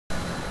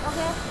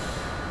Okay.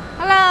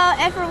 Hello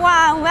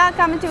everyone,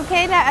 welcome to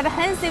Kastar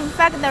Adhesive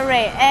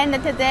Factory, and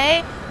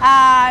today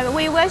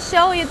we will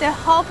show you the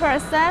whole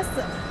process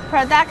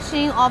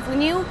production of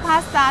new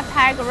Kastar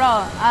tile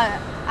grout.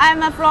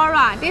 I'm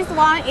Flora. This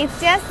one is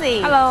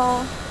Jessie.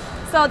 Hello.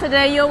 So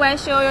today you will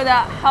show you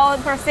the whole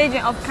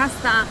procedure of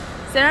Kastar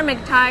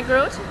ceramic tile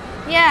grout.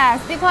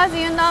 Yes, because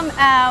you know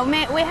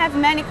we have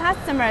many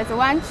customers tell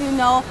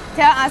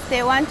us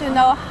they want to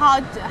know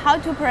how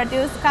to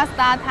produce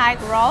Kastar tile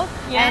grout.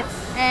 Yes.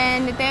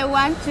 And they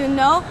want to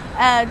know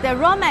the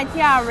raw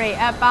material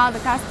about the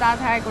Kastar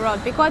tile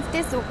grout because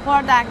this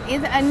product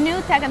is a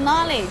new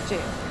technology.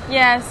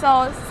 Yeah,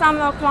 so some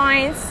of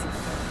clients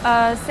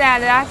said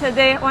that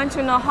they want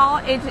to know how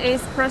it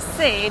is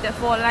proceed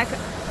for like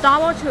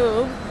double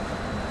tube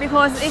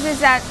because it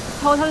is a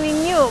totally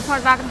new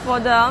product for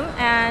them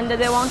and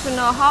they want to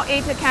know how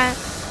it can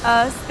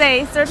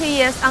stay 30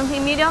 years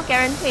until medium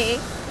guarantee.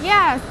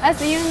 Yes,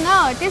 as you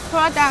know, this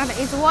product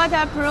is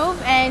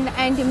waterproof and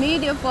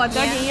anti-medium for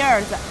 30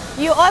 years.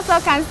 You also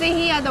can see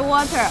here the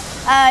water.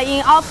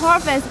 In our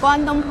province,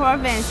 Guangdong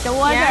province, the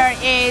water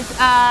is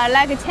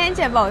like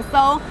changeable.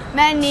 So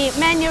many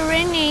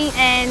raining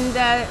and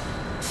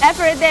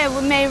every day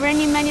we may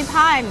raining many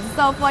times.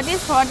 So for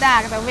this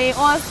product, we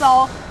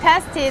also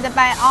tested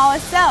by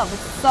ourselves.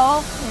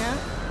 So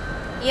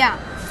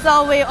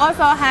so we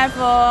also have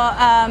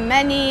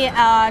many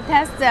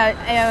tests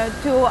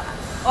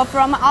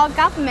from our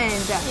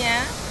government.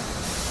 Yeah.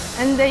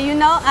 And you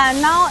know,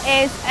 now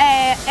it's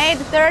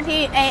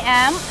 8:30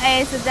 a.m.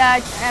 It's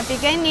the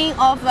beginning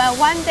of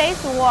 1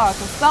 day's work.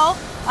 So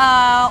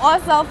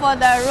also for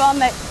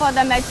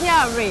the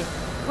material,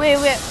 we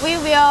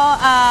will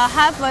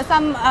have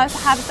some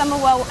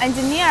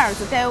engineers.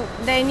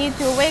 They need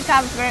to wake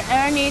up very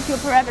early to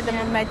prep the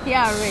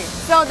material.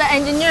 So the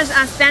engineers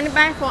are standing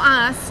by for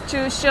us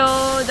to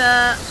show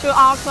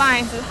our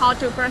clients how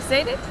to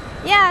proceed it.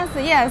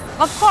 Yes,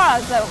 of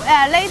course.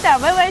 Later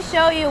we will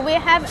show you. We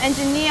have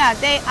engineers.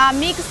 They are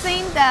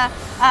mixing the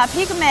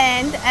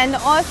pigment, and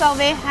also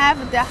we have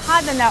the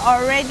hardener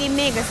already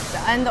mixed.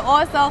 And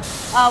also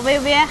we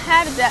will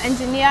have the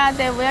engineer.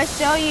 They will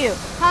show you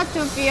how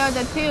to fill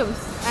the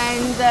tubes,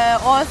 and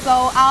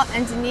also our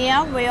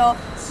engineer will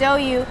show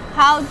you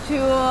how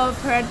to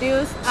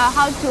produce,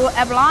 how to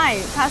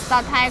apply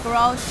Kastar tile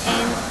grout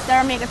in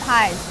ceramic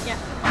tiles. Yeah.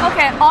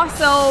 Okay,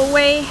 also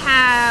we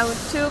have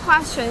two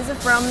questions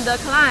from the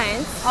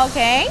clients.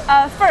 Okay.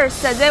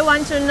 First, they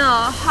want to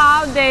know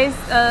how this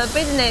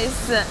business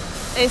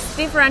is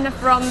different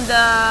from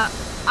the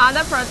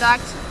other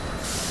product.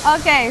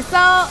 Okay, so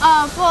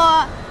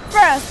for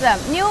first,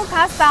 new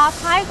Kastar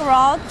tile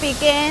grout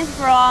begins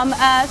from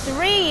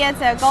 3 years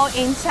ago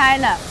in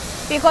China.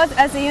 Because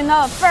as you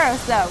know,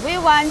 first, we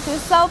want to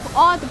solve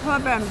all the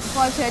problems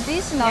for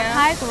traditional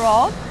tile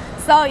grout.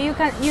 So you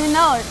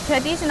know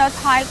traditional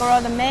tile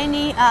grout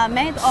mainly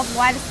made of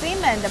white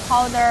cement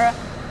powder.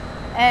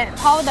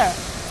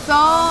 So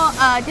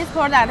this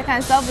product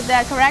can solve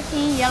the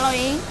cracking,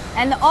 yellowing,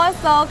 and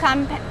also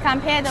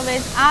compared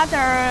with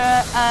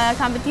other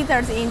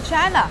competitors in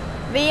China,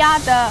 we are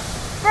the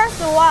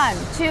first one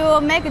to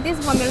make this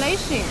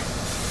formulation.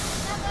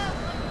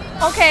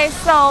 Okay,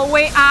 so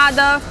we are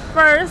the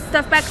first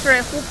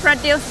factory who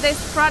produced this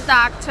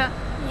product.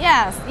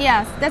 Yes,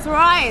 that's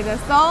right.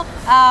 So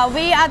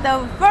we are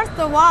the first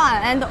one,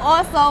 and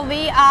also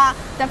we are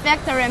the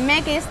factory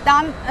making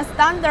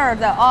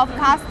standard of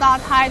Kastar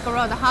tile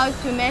grout, how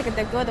to make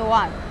the good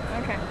one.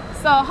 Okay.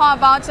 So how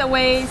about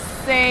we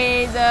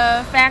see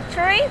the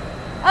factory?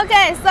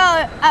 Okay, so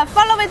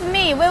follow with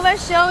me. We will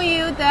show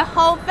you the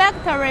whole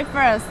factory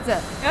first.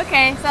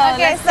 Okay. So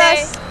let's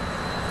see.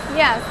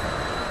 Yes.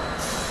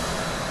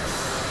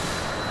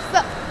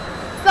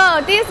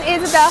 So this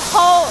is the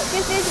whole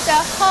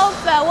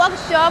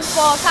workshop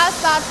for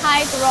Kastar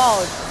tile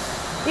grout.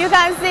 You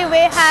can see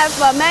we have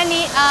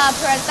many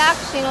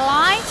production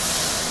lines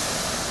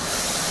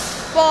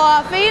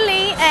for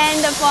filling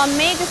and for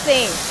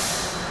mixing.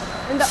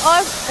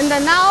 And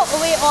now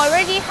we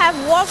already have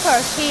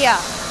workers here.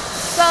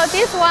 So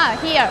this one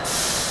here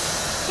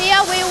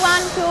we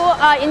want to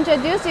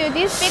introduce you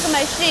this big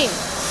machine.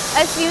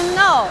 As you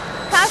know,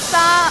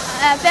 Kastar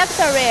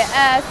factory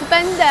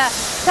spend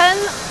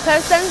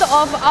 10%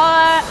 of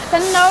our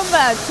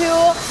turnover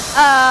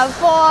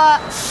for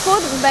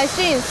food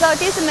machine. So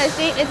this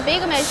machine is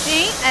big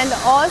machine and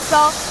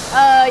also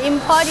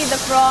imported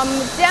from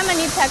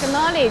Germany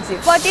technology.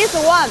 For this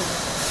one,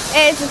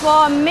 it's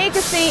for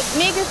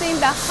mixing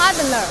the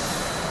hardener.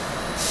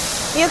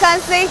 You can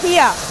see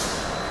here.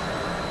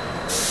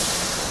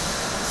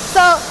 So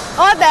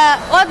all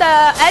the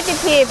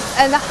additives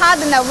and the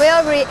hardener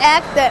will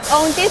react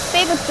on this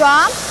big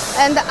drum,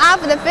 and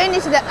after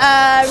finished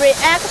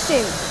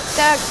reaction,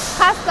 the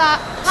Kastar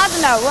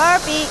hardener will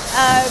be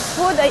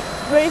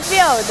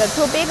refilled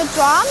to big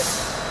drums.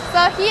 So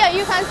here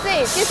you can see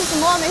this is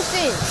small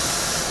machine.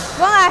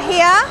 When I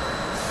here,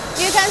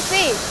 you can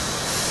see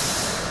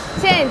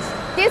change.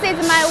 This is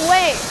my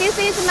weight.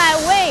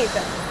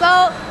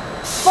 So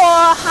for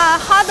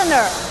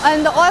hardener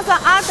and also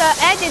other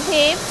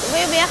additives,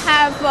 we will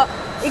have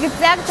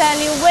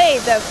exactly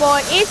weight for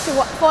each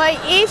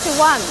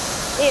one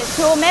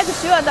to make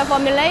sure the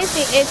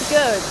formulation is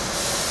good.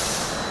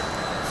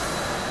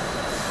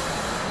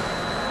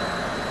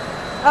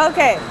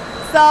 Okay,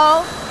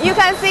 so you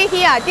can see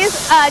here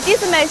this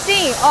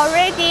machine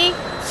already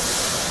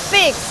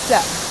fixed.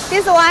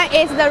 This one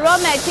is the raw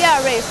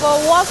material for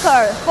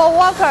workers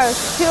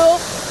to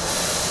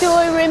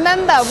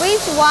remember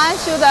which one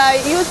should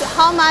use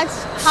how much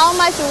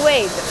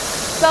weight.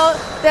 So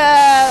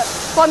the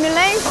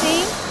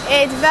formulation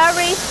is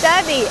very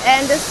steady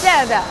and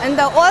set, and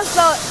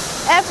also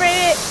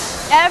every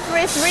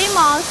 3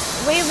 months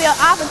we will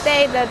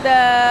update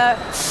the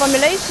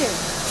formulation.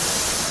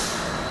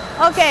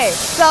 Okay,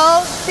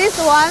 so this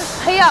one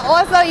here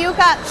also you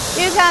can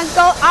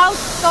go up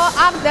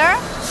there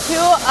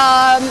to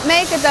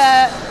make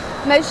the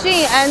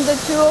machine and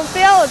to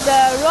fill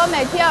the raw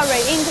material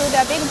into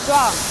the big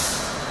drum.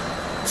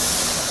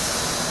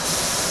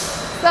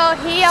 So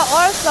here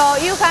also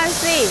you can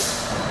see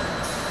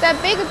the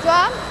big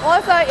drum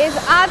also is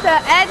other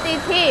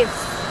additives.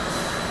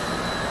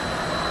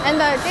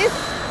 And this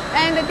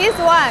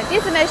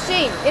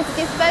machine is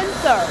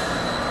dispenser.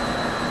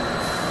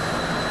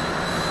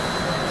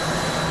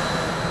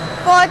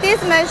 For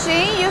this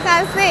machine, you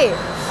can see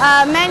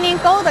many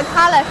gold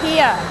color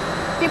here,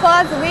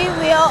 because we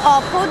will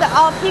put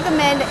our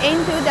pigment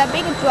into the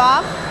big drum,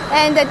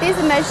 and this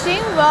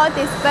machine will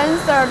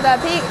dispense the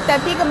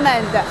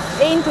pigment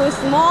into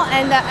small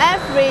and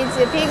average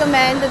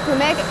pigment to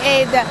make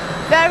it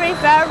very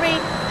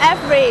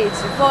average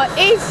for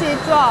each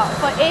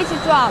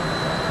drum.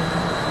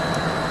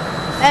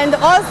 And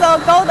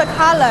also gold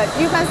color,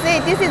 you can see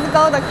this is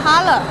gold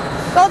color.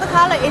 Gold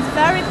color is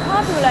very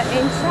popular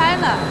in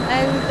China,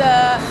 and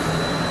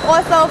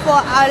also for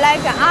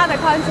like other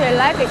countries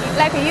like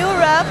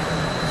Europe,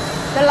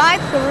 the light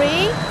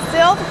green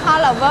silver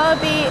color will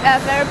be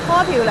very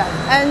popular.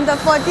 And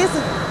for this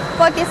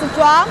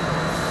drum,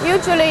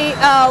 usually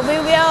we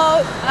will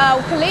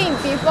clean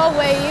before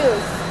we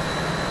use.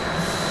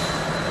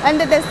 And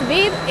the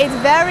speed is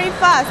very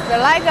fast,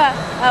 like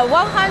 100,000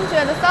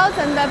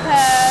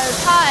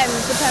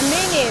 per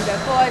minute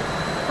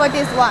for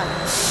this one.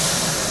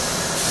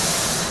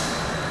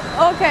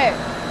 Okay,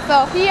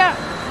 so here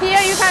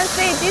you can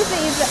see this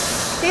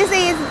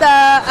is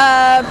the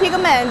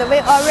pigment we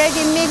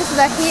already mixed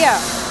here.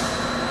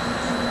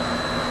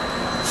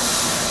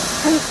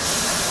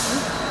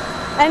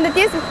 And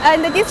this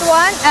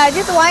one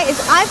is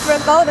ivory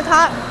gold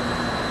color.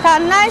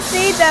 Can I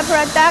see the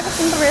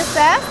production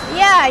process?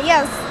 Yeah,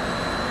 yes.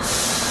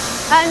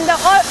 And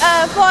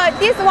for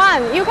this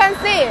one, you can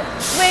see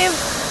with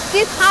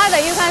this color,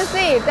 you can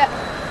see that.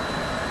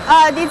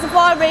 This is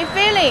for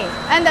refilling,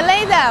 and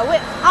later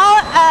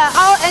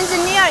our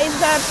engineer is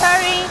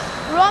preparing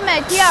raw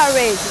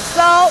materials.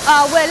 So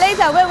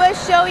later we will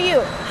show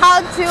you how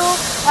to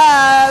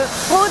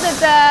put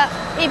the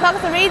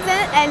epoxy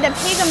resin and the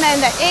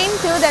pigment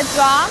into the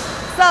drum.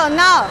 So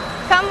now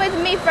come with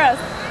me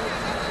first.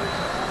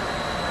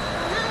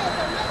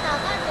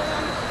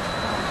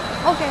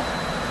 Okay.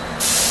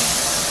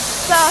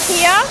 So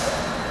here.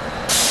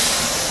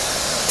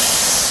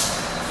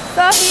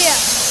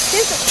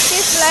 This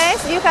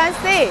place you can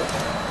see.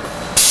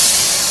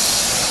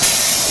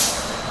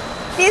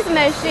 This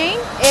machine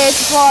is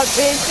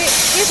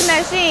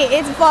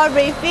for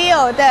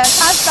refill the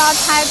Kastar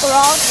type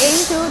grout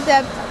into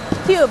the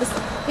tubes.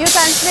 You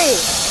can see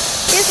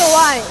this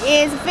one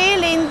is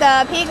filling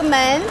the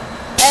pigment,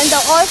 and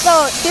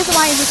also this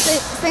one is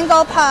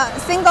single part.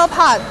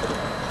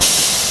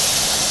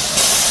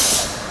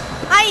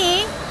 阿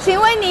姨，请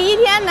问你一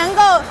天能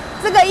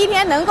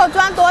够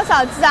装多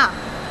少支啊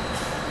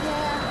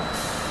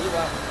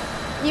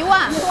？1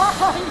万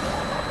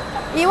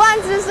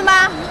支是吗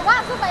？1万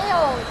支没有，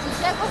几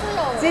千支是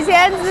有。几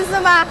千支是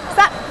吗？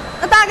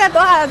大概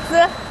多少支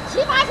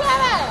？7、8千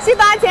呗。7、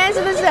8千是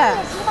不是？7、8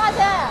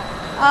千。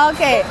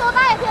OK。多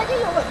大一天就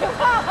有1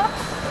万。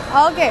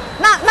OK，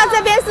 那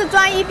这边是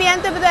装一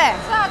边，对不对？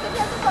是啊，这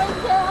边是装一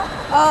边啊。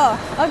哦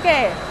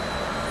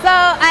OK。So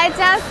I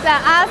just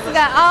asked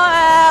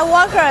our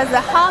workers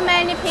how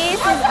many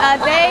pieces a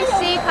day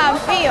she can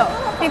fill,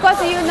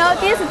 because you know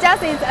this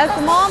just is a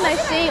small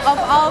machine of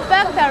our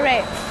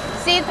factory.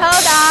 She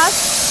told us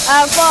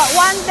for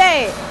one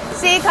day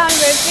she can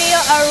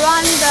refill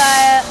around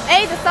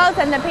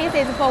 8,000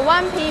 pieces for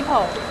one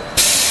people.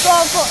 So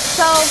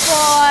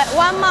for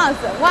 1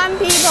 month, one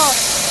people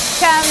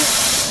can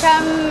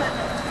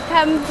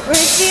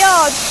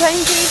refill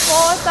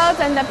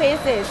 24,000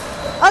 pieces.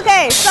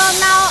 Okay, so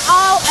now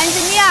our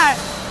engineer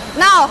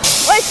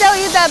will show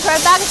you the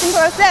production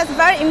process,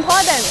 very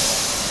important.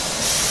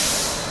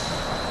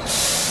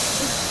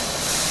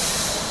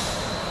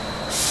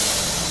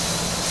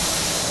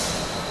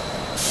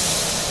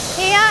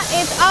 Here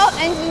is our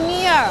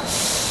engineer.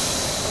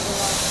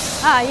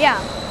 Yeah.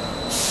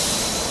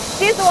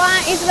 This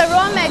one is the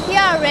raw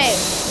material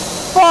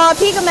for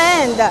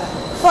pigment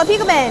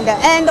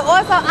and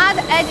also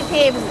other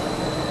additives.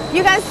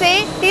 You can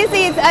see this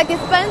is a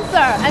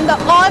dispenser, and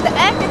all the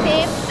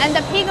additive and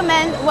the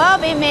pigment will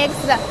be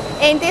mixed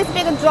in this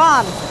big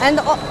drum.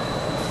 And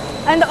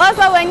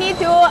also we need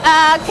to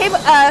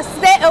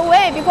stay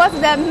away because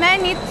the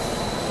many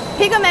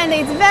pigment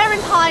is very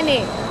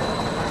tiny.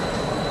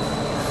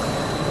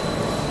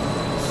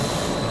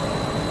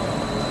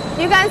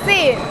 You can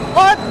see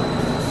all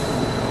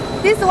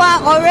this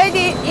one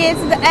already is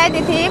the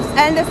additives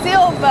and the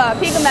silver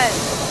pigment.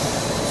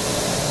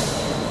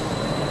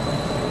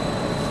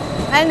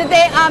 And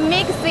they are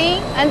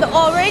mixing, and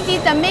already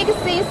the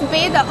mixing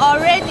speed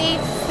already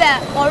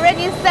set for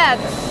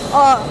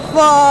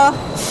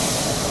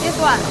this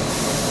one.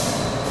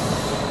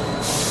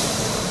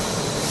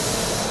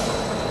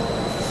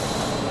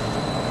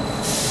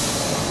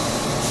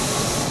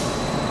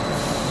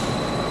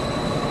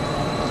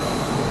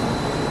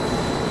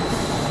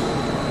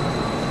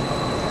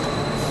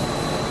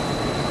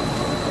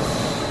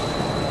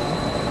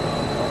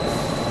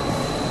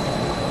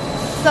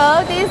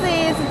 So this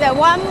is the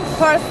one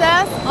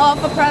process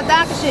of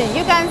production.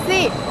 You can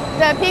see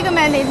the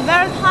pigment is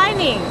very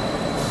tiny.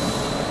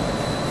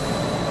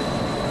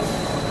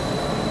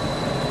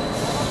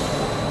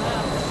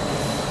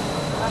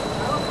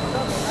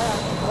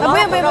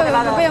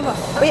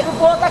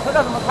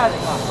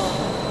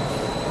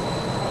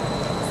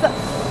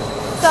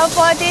 So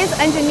for this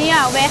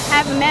engineer, we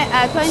have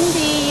 20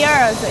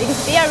 years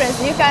experience.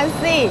 You can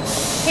see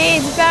he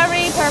is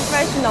very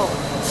professional.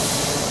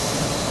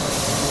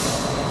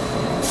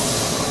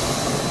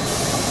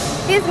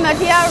 This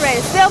material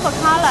is silver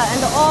color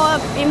and all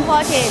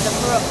imported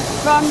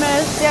from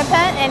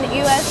Japan and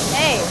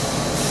USA.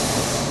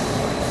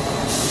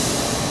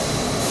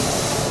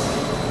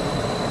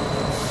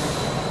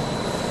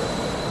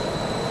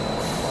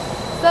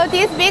 So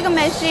this big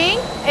machine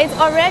is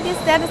already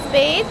set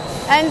speed,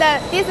 and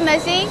this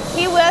machine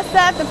he will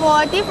set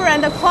for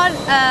different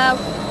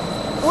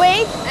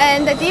weight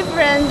and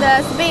different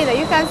speed.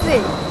 You can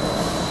see.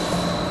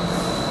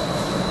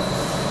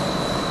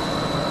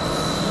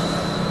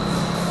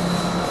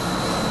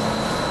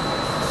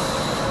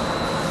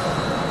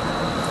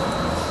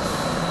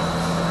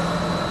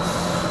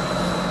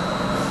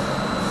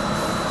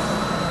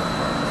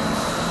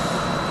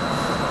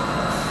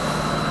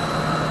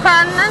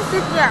 Foshan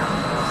City.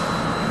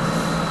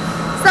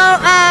 So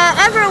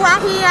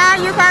everyone here,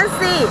 you can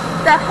see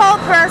the whole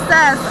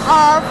process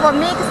of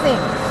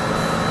mixing.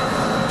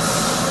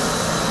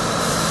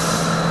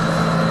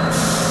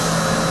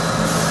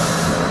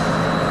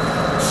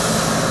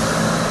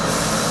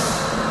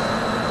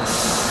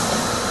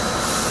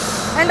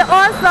 And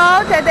also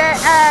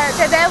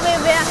today we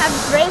will have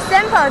free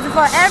samples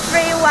for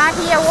everyone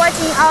here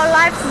watching our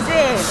live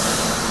stream.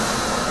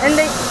 And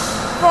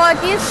for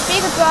this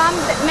big drum,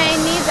 may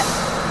need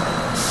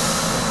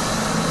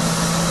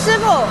师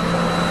傅，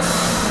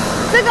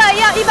这个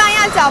一般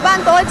要搅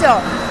拌多久10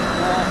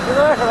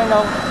多20分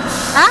钟。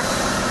啊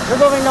10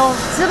多分钟。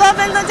10多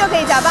分钟就可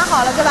以搅拌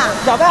好了，对吧？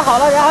搅拌好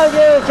了，然后就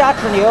加齿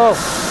流。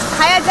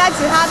还要加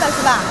其他的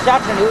是吧？加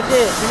齿流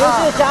剂，齿流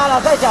剂加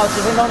了再搅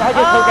10分钟，然后就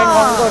抽真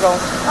空各种。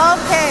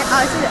Okay,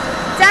 谢谢。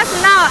Just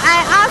now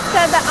I asked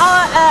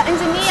our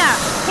engineer.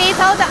 He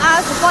told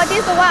us for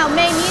this one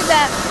may need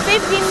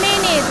 15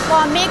 minutes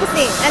for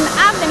mixing, and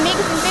after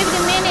mixing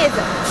 15 minutes,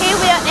 he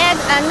will add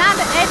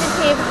another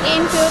additive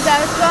into the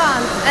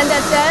drum, and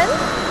then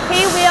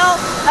he will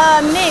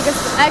mix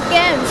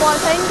again for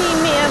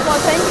 20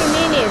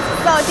 minutes.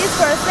 So this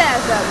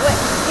process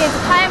is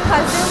time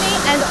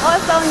consuming and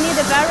also need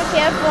very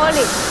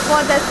carefully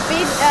for the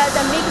speed,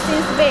 the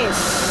mixing speed.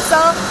 So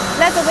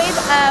let's wait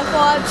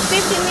for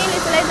 15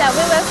 minutes later.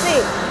 We will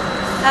see.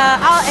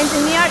 Our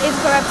engineer is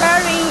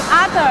preparing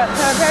other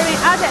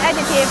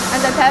additives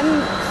and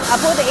then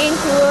put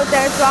into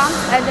the drum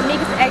and mix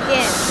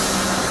again.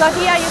 So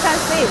here you can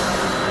see.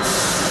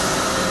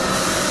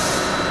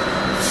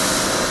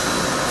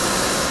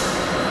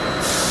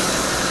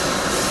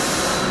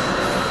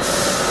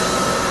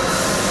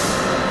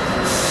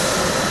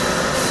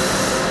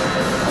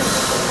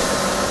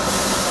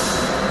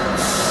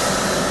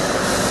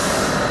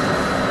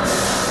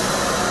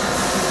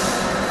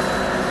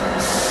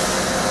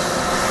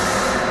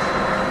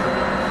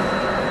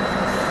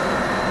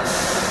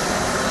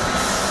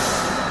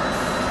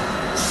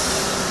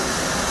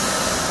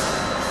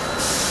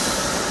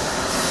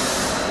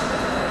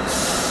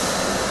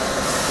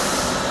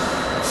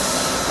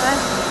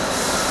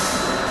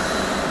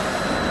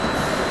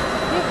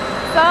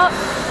 So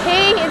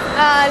he is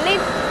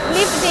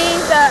lifting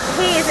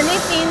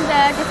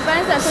the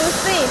dispenser to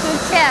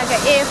check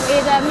if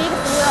it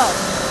mixes well.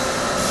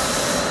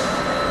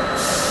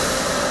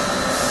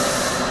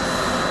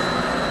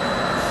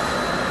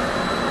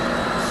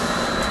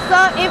 So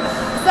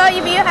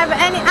if you have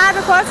any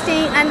other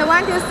question and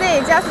want to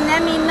see, just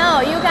let me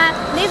know. You can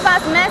leave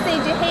us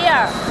message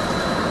here.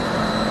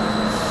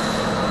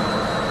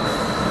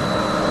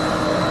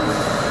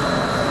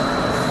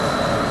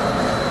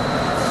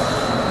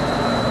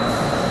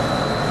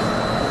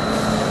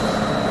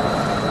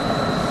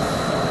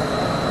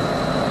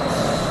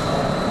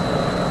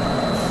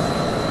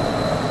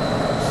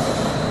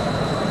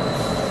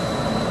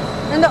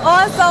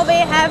 also we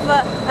have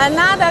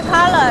another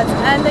color,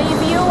 and if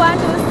you want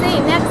to see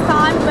next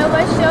time, we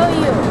will show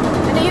you.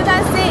 And you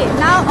can see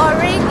now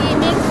already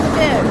mixed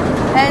good,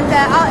 and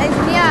our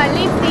engineer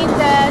lifting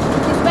the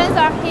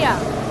dispenser here.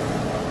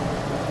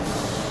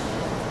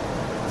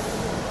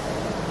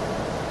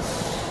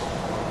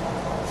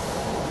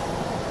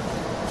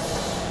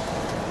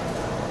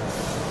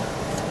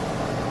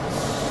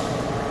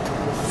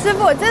师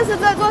傅，这是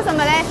在做什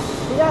么嘞？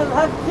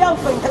要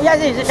粉，要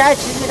是现在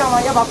实际上嘛，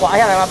要把它刮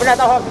下来嘛，不然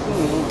的话不均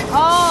匀。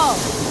Oh,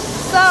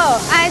 so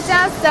I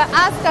just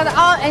asked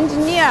our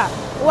engineer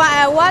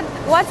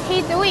what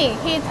he doing.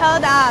 He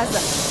told us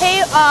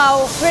he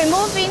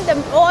removing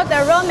all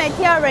the raw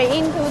material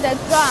into the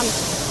drum,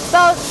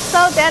 so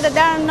that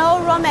there are no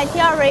raw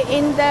material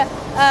in the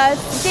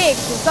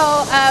sticks.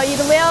 So it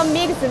will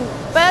mix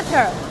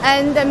better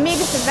and mix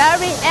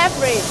very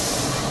average.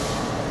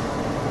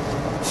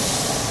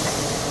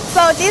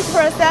 So this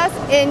process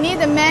it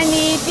needs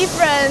many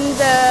different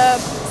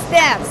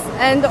steps,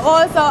 and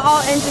also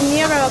our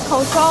engineer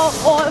control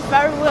all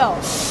very well.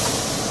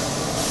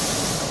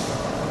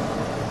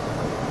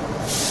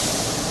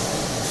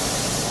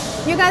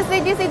 You can see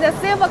this is the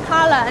silver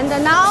color, and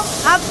now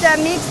after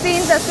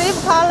mixing the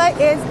silver color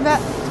is the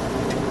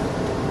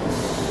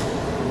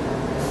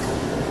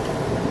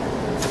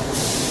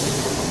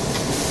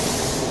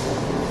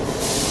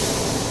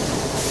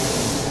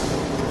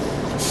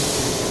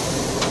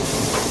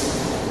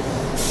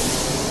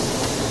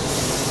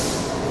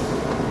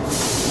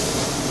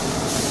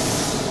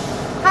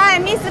Hi,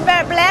 Mr.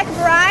 Black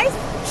Rice.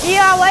 You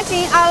are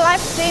watching our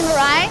live stream,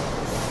 right?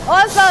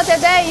 Also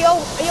today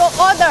your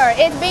order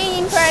is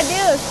being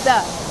produced.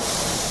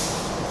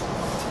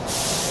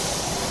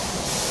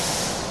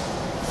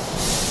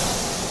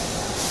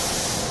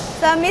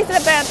 So Mr.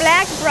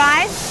 Black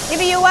Rice,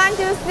 if you want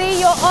to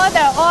see your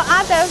order or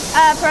other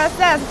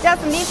process,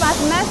 just leave us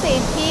a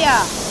message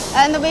here,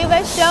 and we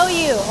will show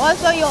you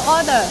also your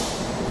order.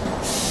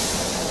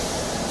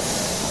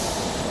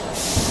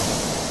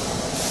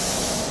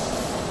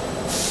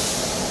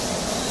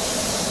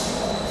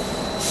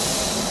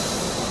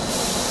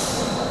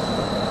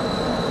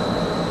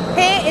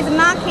 He is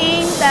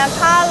marking the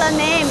color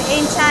name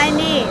in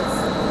Chinese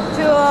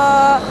to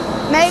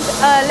make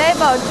a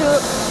label to,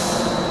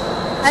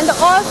 and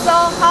also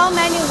how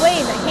many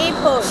weight he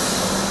put.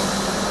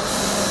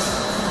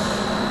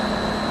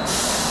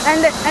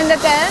 And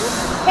then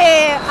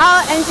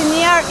our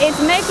engineer is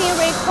making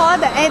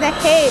record at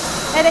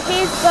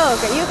his book.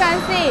 You can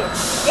see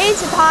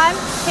each time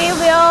he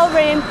will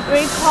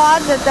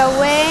record the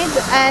weight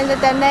and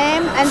the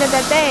name and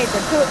the date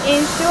to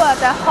ensure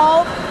the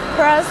whole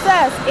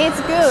process is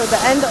good,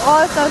 and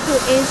also to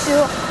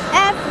ensure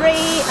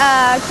every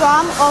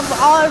drum of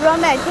our raw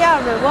material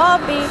will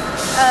be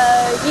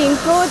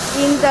included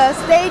in the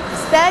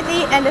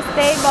steady and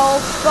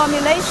stable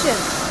formulation.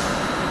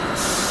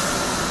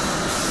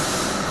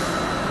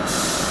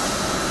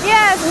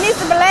 Yes,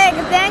 Mr. Blake,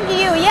 thank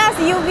you. Yes,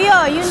 you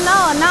will. You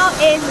know, now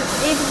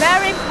it's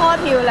very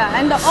popular,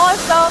 and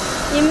also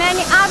in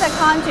many other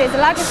countries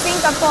like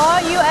Singapore,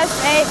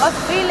 USA,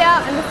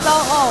 Australia, and so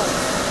on.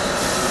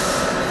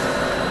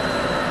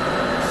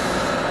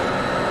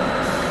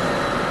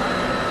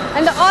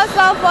 And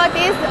also for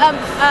this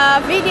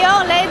video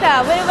later,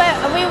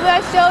 we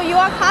will show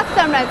your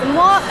customers,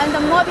 more and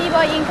more people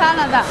in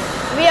Canada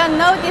will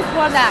know this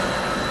product.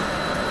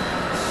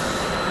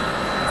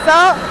 So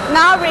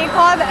now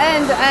record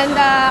end, and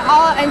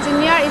our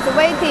engineer is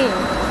waiting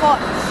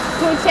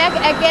to check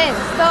again.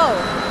 So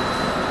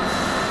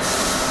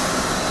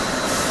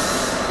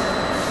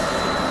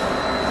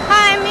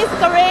hi, Miss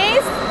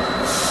Grace,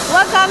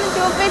 welcome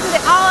to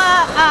visit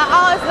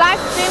our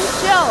live stream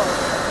show.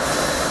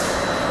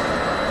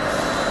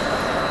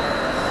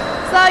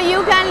 So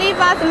you can leave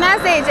us a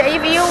message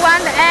if you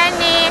want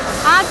any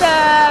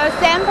other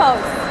samples.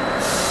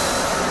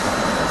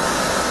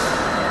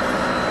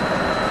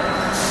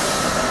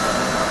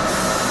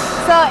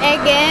 So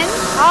again,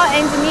 our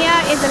engineer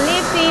is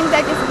lifting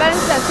the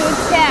dispenser to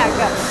check.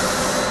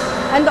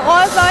 And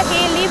also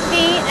he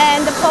lifting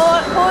and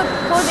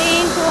put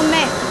in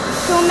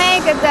to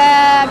make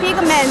the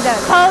pigment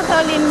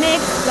totally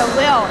mixed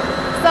well.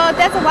 So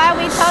that's why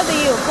we told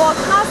you for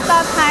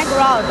Kastar type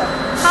grout,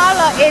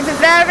 color is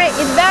very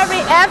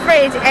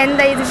average and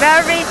it's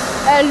very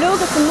look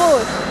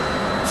smooth.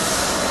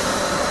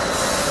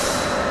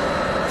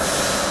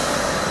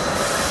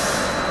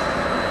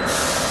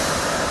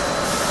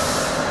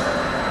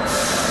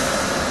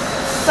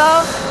 So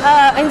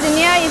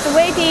engineer is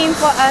waiting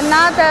for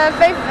another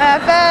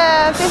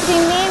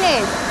 15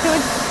 minutes to.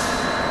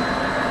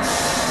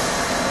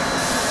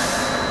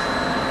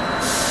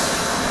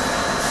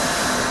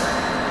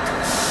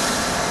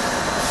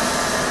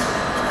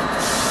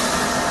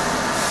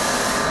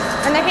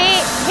 And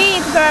he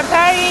is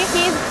preparing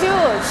his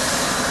tools.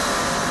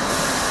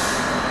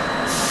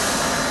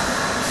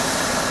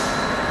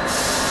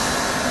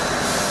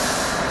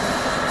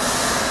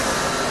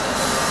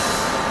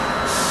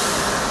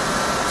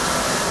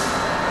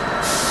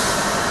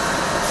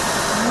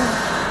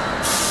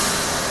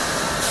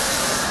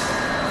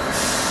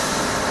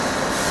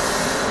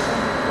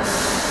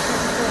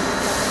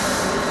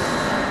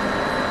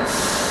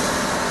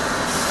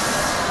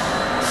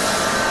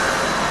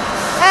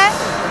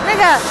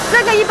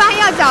 这个一般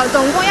要搅，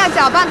总共要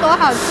搅拌多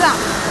少次啊？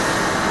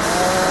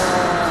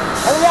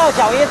成料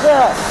搅一次，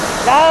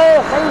然后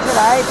升起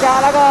来加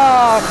那个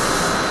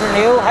止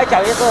流还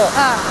搅一次，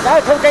然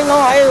后抽真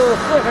空还有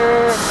40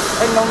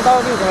分钟到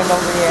60分钟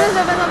之间。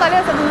40分钟到60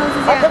分钟之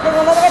间。抽真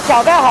空它这个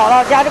搅拌好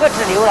了，加这个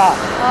止流了，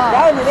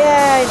然后里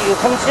面有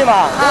空气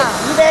嘛，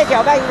一边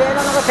搅拌一边让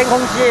那个真空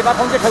气把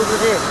空气抽出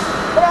去，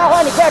不然的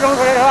话你快冲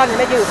出来的话里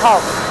面就有泡。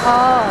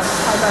哦，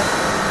好的。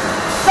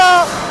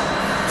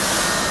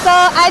So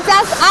I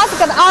just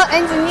asked our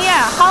engineer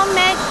how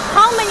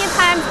many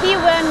times he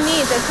will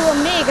need to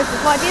mix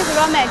for this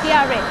raw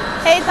material.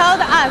 He told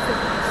us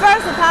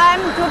first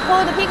time to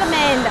put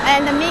pigment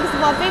and mix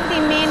for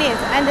 15 minutes,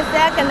 and the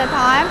second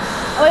time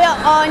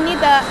we'll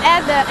need to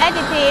add the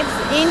additives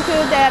into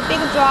the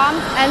big drum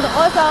and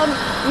also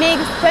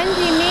mix 20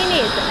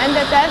 minutes, and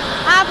then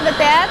after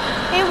that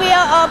he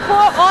will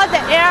pour all the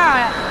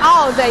air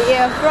out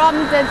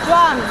from the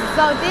drums.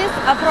 So this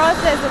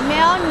process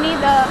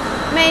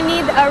may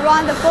need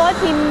around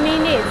 40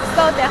 minutes.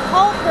 So the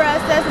whole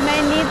process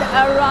may need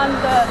around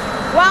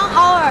 1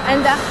 hour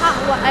and a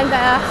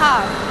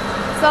half.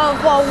 So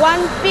for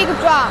one big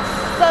drum.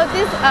 So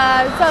this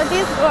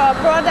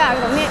product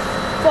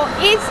for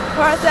each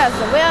process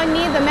will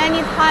need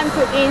many time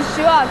to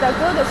ensure the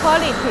good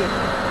quality.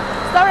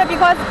 Sorry,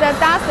 because the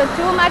dust is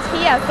too much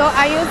here, so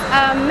I use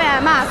a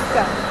mask.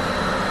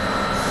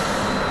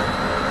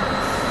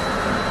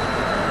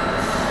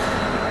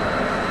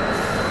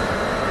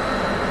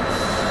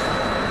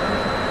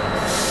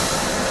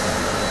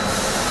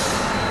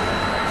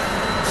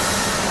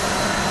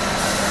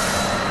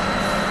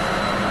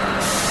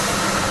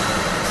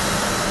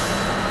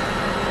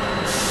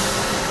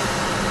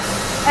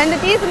 And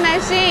this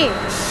machine,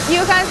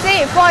 you can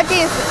see for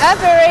this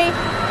every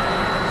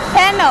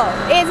panel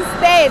is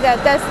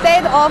the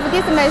state of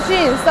this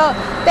machine. So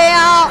they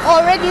are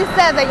already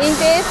set in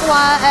this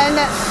one,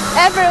 and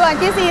everyone,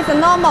 this is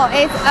normal.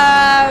 It's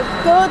a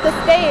good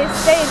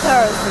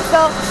status.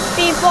 So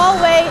before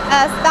we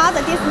start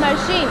this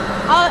machine,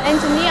 our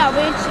engineer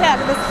will check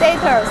the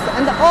status,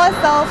 and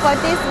also for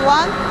this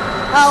one,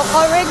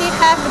 already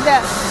have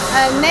the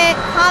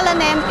color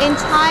name in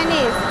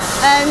Chinese,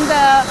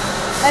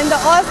 and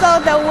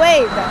also the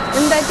weight.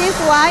 And this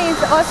one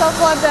is also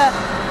for the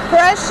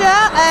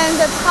pressure and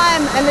the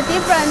time and the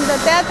different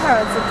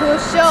data to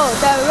show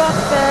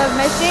the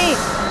machine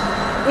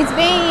is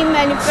being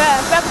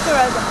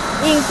manufactured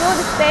in good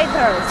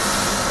status.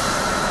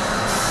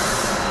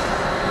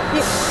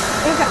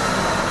 You can.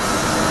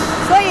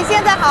 所以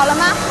现在好了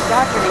吗？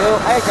加止流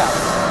还要搅。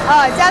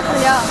加止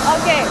流。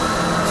Okay.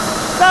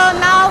 So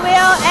now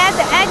we'll add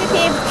the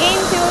additive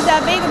into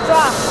the big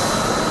drum.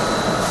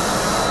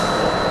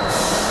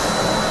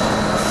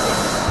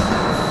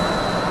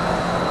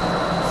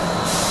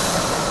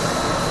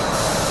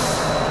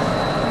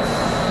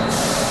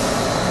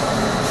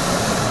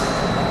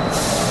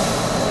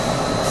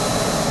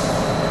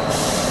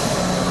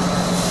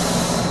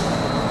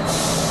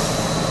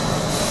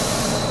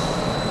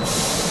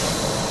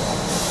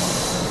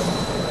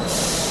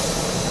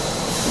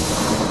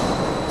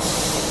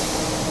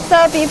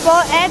 So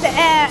before add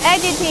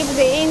additives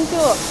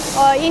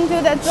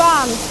into the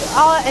drums,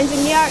 our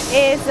engineer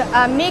is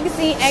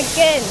mixing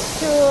again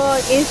to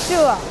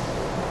ensure.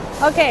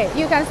 Okay,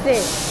 you can see.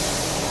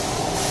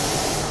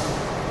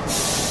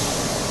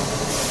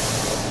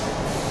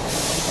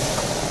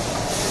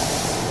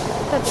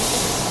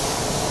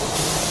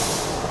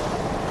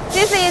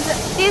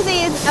 This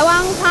is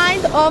one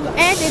kind of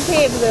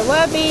additive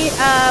will be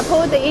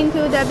put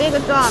into the big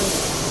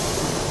drums.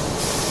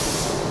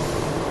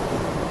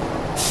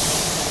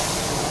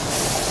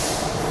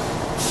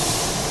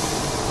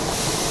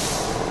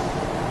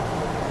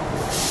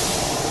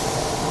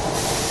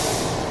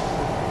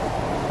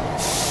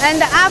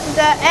 And after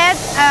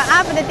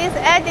these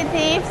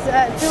additives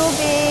to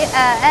be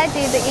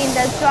added in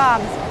the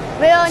drums,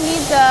 we'll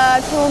need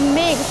to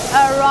mix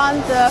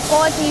around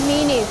 40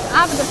 minutes.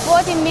 After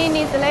 40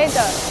 minutes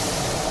later,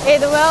 we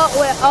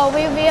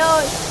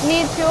will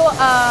need to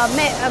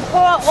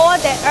pour all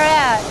the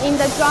air in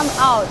the drum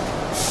out.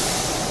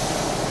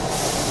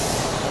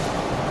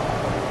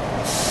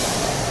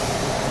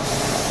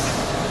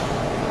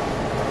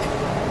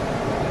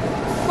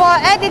 For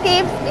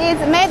additives is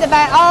made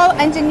by our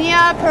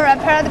engineer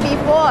prepared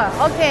before.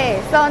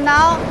 Okay, so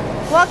now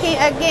working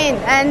again,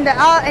 and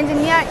our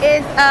engineer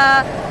is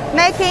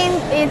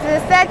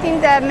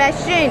setting the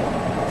machine.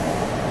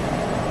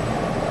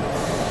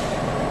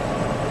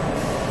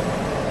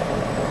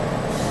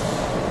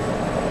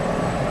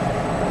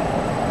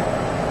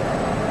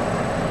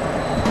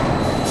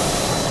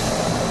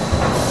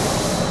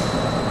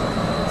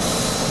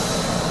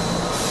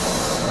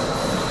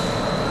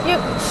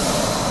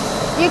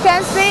 You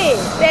can see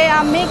they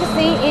are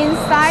mixing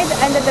inside,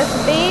 and the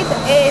speed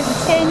is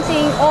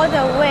changing all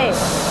the way.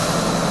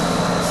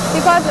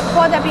 Because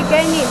for the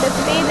beginning, the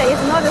speed is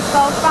not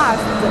so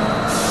fast,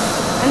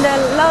 and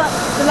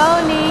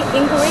slowly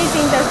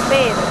increasing the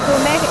speed to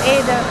make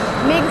it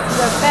mix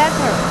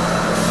better.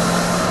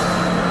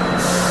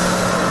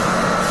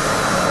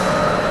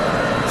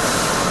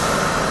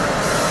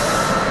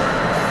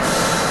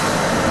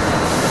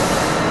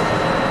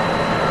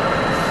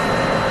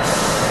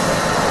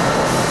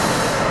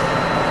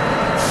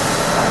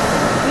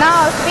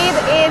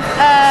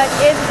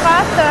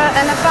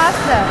 and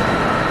faster,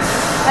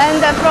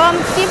 and from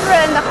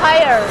different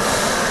higher.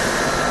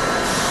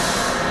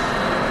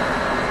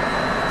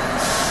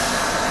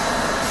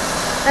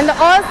 And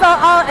also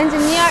our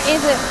engineer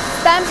is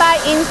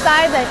standby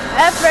inside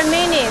every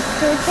minute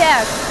to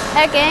check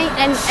again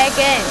and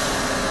again.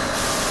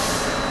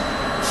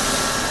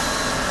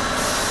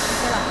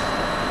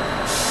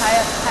 还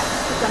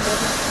讲别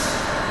的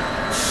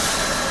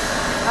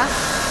啊？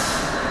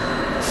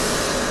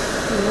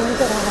你们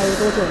这台还有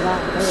多久了？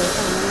还有上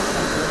面感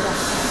觉的。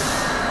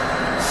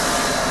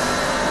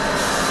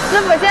师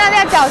傅现在要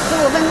搅15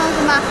分钟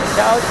是吗？搅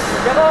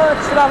个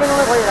7、8分钟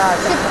就可以了。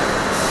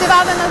7、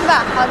8分钟是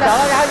吧？好的。搅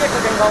了然后就10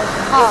分钟。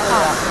好。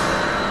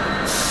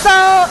So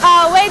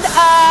wait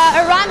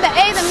around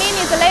 8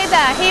 minutes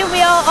later, he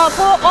will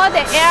pull all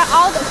the air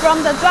out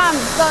from the drum.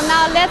 So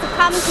now let's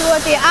come to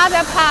the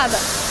other part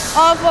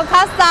of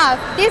Kastar.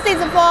 This is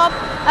for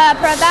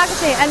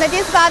production, and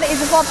this part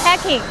is for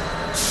packing.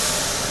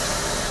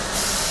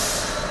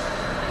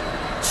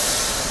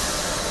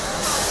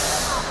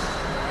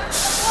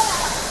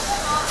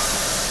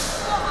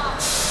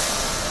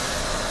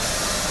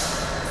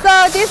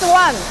 So this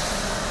one.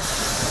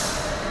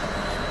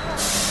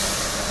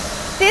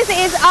 This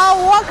is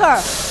our worker.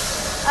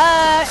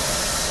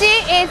 She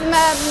is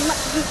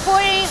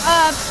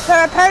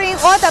preparing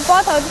all the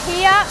bottles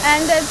here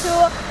and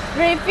to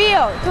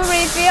refill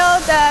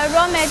the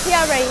raw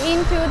material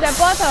into the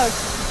bottles.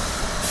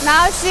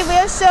 Now she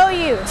will show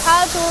you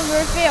how to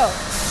refill.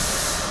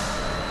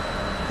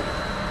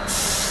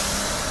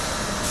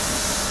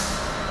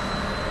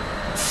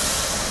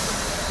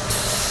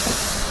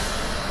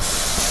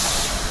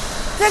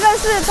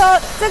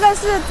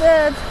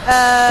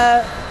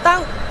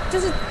就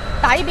是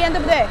打一边，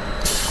对不对？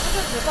这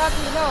是只发皮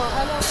肉，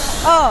还有。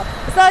Oh,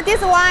 so this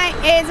one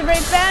is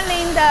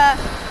refilling the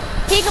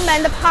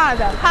pigment part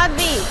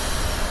B,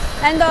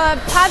 and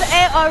part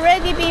A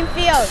already been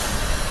filled.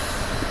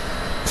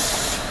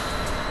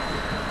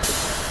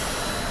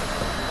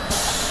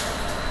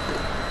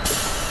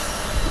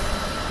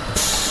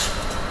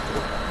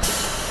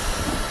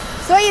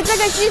 So 这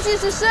个机器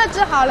是设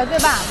置好了，对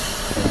吧？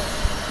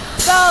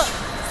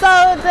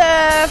 So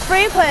the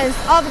frequency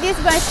of this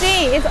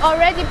machine is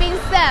already been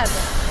set.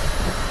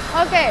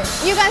 Okay,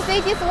 you can see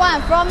this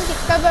one from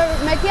the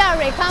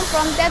material comes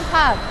from that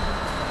part.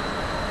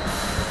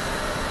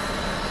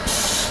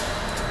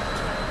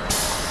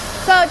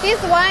 So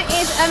this one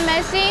is a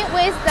machine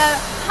with the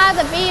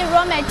part B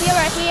raw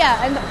material here,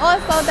 and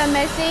also the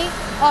machine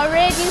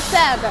already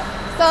set.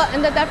 So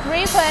and the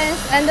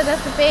frequency and the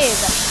speed,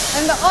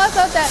 and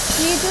also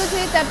you do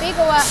see the big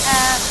one.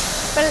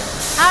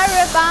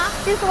 Area bar,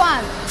 this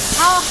one,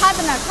 our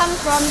hardener comes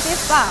from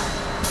this bar.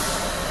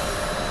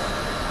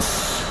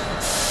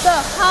 So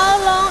how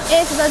long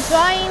is the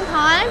drying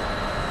time?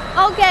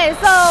 Okay,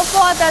 so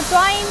for the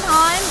drying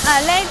time,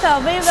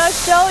 later we will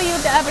show you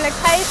the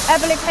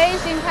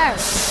application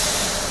test.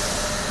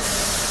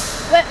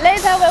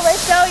 Later we will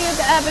show you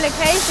the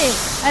application,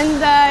 and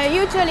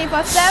usually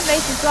for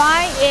surface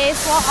dry is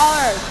 4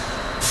 hours.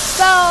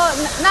 So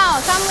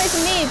now come with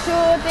me to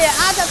the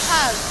other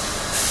part.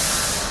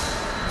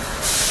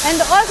 And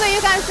also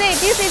you can see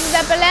this is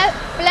the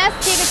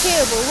plastic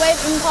tube we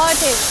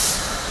imported.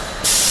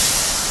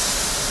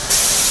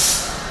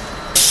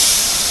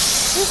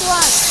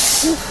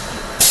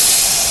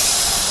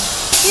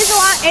 This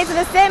one is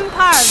the same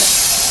part.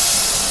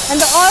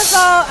 And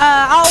also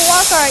our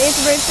worker is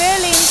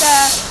refilling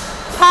the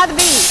part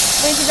B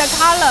with the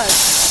colors.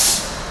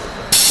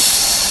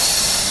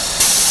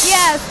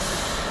 Yes.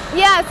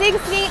 Yeah, 16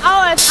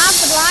 hours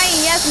after drying.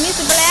 Yes, Miss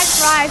Black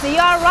Fries,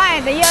 you are right.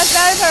 You are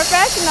very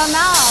professional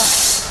now.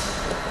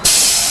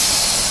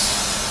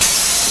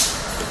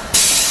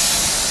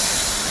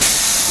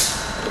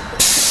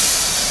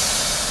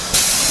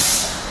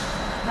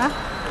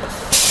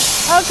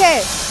 Huh?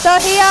 Okay, so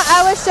here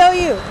I will show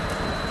you.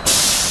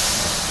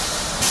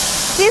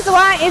 This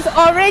one is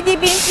already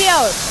been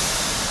filled.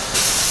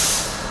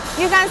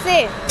 You can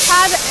see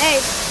part A.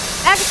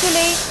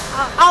 Actually,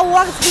 our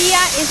work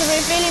here is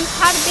refilling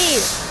part B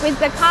with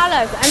the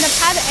colors, and the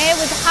part A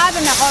with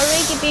hardener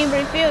already been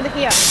refilled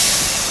here.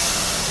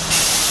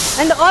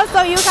 And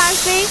also you can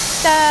see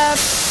the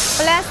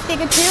plastic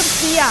tube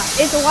here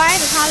is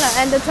white color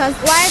and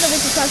white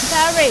with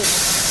transparent.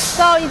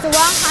 So it's 100%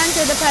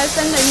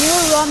 new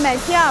raw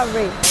material.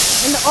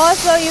 And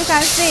also you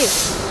can see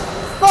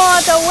for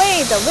the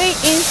weight, we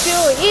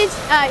ensure each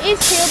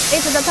tube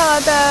is the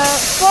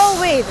full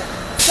weight.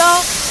 So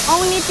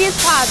only this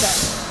part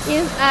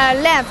is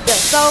left.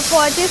 So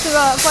for this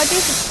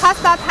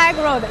Kastar tag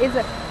road is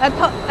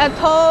a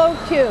tall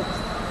tube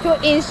to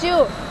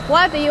ensure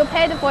what you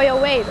paid for your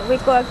weight, we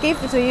could give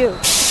to you.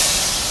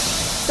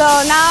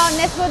 So now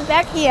let's put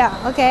back here,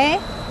 okay?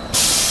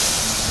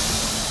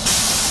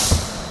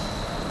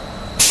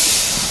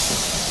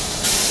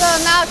 So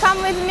now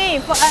come with me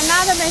for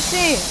another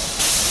machine.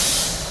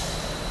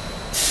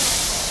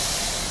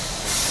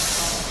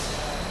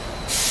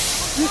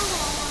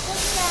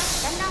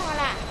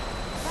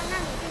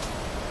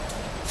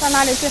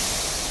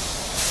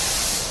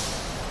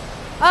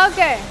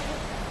 Okay.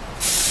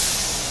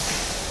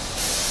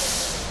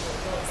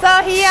 So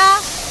here.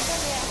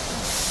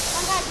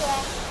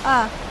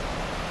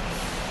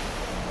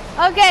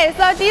 Okay,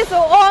 so this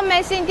all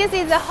machine, this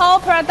is the whole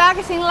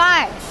production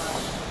line.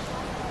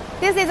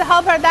 This is the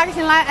whole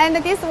production line, and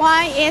this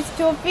one is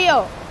to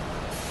fill.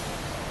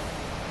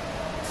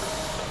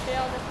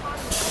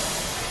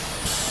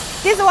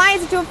 This one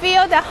is to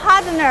fill the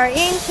hardener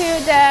into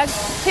the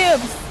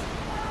tubes.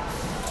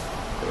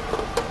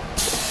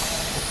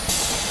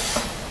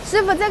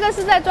 师傅，这个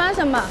是在装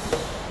什么？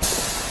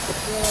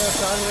这个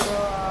装那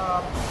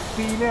个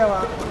逼料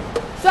啊。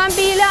装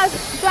逼料，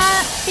装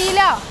逼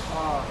料。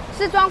 啊，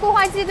是装固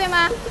化剂对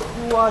吗？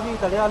固化剂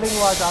肯定要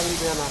另外装一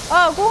遍了。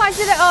哦，固化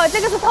剂的哦，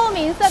这个是透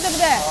明色，对不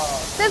对？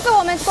这是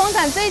我们工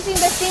厂最近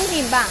的新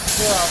品吧？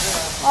对啊，对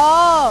啊。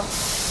哦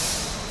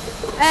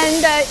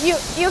 ，and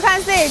you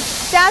can see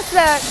just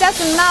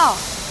now,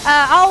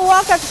 our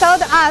worker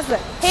told us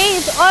he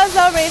is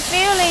also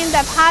refilling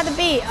the part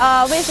B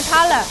with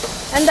color,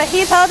 and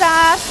he told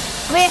us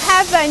we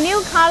have a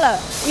new color.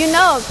 You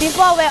know,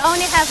 before we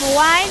only have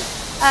white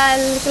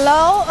and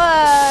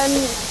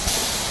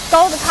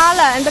gold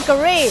color and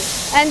gray,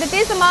 and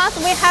this month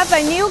we have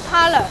a new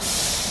color.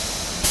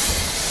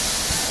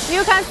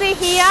 You can see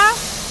here,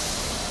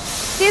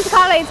 this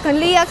color is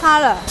clear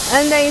color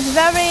and it's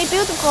very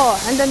beautiful,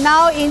 and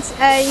now in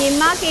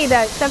market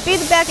the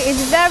feedback is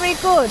very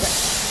good.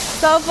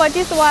 So for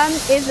this one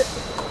is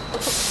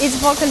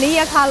for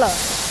clear color.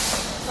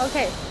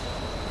 Okay.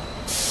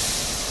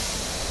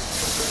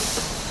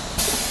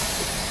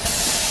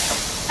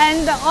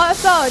 And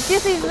also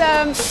this is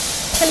the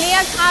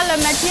clear color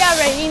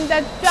material in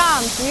the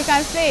drums, you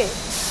can see.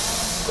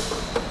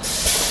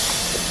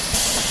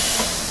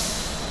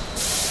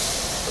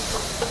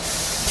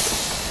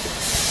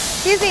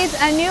 This is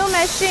a new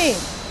machine.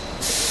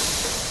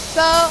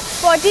 So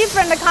for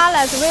different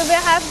colors, we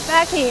will have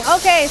backing.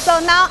 Okay, so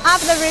now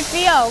after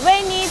refill,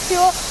 we need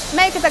to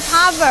make the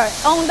cover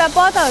on the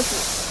bottles.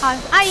 好，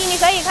阿姨你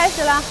可以开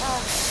始了。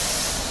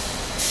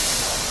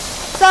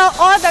So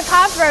all the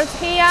covers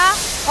here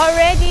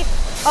already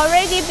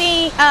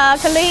been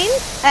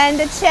cleaned and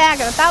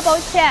checked, double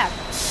checked.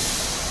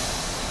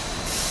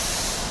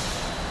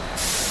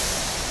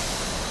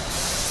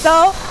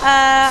 So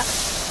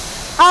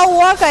our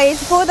worker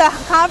is put the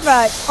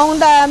cover on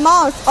the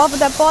mouth of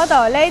the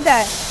bottle.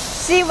 Later,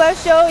 she will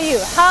show you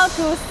how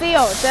to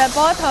seal the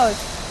bottles.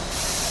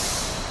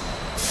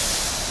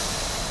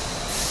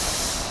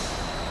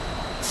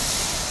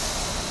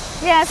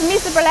 Yes,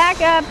 Mr. Black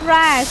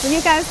press.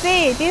 You can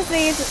see this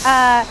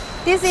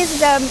is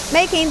the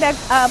making the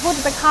put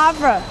the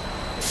cover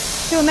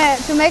to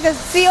make a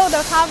seal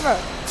the cover.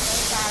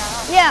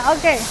 Yeah,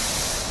 okay.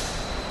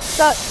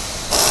 So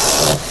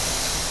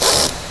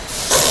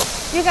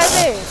you can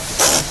see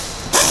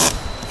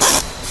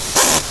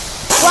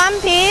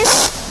one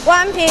piece,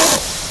 one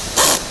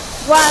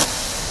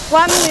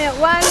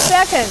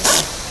second.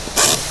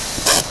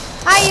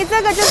 阿姨，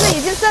这个就是已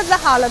经设置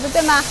好了的，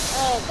对吗？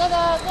这样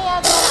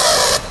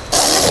很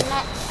简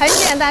单。很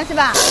简单是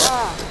吧？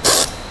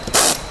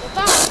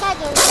放完袋子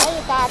可以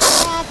打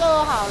它就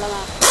好了嘛。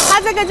它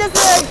这个就是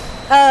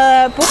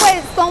不会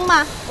松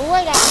吗？不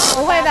会的，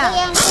不会的。这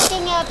样一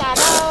定要打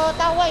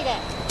到位的。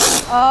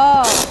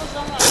哦。不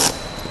松了。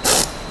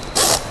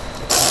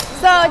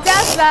So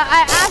just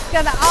I asked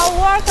our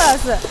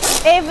workers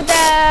if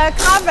the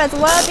covers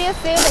will be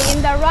sealed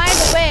in the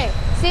right way.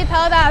 She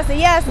told us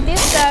yes,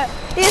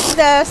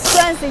 the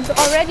strength is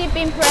already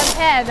been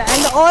prepared,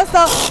 and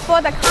also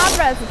for the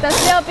covers, the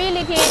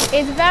sealability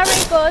is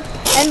very good,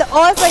 and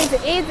also it's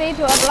easy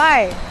to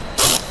apply.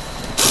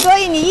 所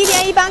以你一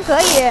天一般可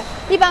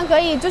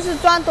以就是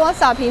装多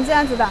少瓶这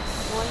样子的？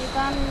我一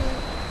般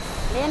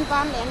连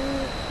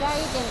加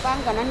一点班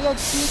可能要7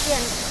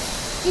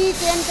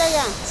天这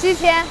样。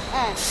7000。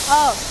哎。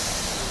哦。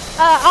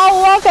Our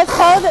workers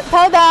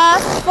told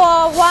us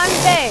for one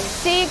day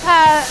she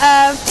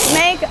can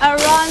make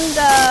around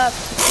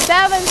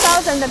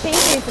 7,000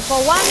 pieces for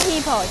one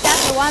people,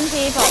 just one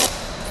people.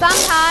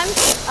 Sometimes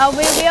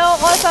we will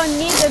also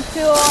need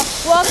to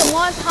work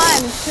more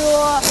time to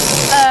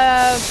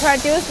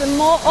produce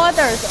more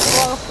orders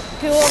or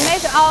to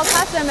make our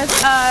customers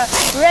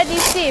ready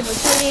ship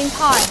to in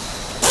time.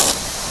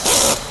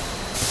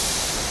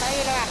 可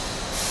以了吧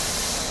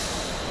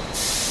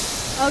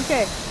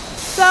Okay.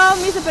 So,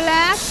 Mr.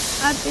 Black,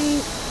 I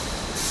think...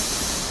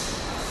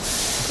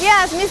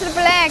 Yes, Mr.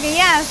 Black,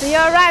 yes,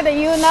 you're right.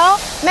 You know,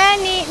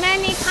 many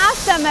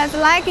customers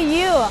like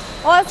you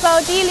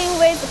also dealing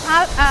with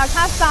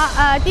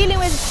dealing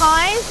with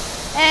toys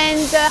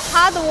and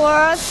hard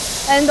work,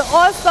 and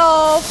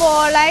also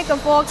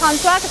for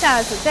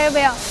contractors,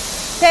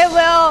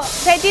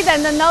 they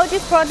didn't know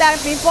this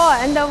product before,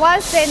 and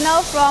once they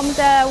know from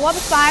the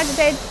website,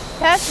 they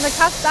test the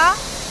Kastar,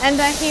 and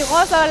he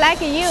also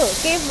like you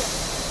give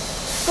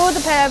good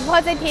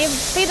positive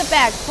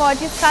feedback for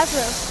this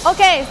customer.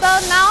 Okay, so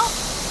now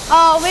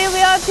we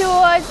will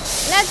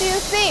let you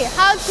see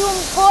how to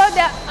pour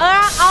the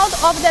air out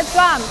of the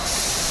drum.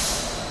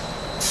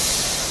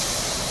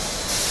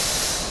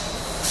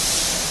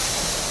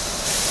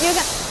 You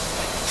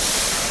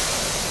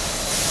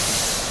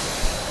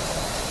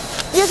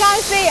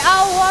can see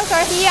our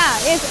worker here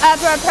is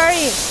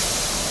preparing.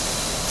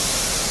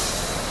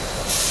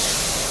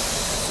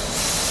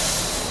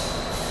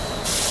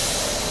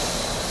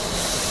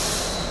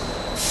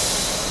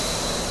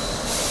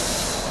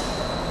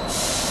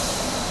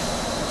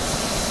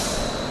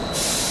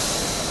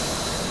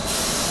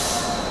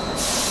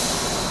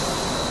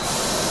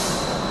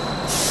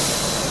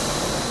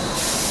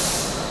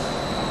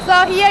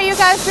 So here you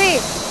can see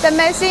the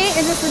machine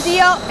is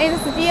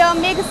still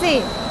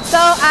mixing. So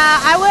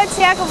I will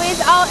check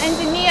with our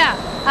engineer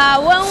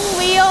when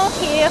will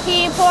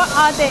he pour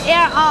the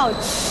air out.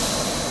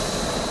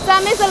 So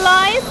Mr.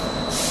 Lois,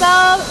 so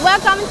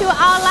welcome to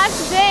our live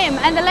stream,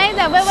 and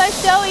later we will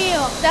show you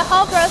the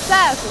whole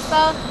process.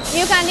 So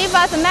you can leave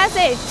us a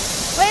message.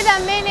 Wait a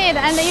minute,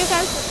 and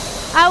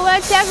I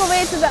will check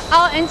with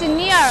our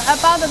engineer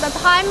about the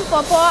time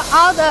for pour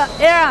out the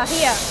air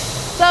here.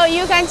 So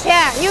you can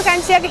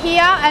check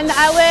here, and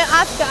I will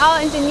ask our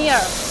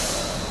engineer.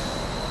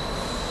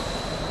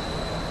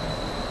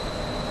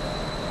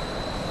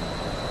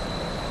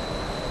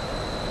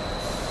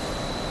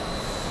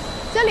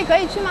这里可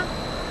以去吗？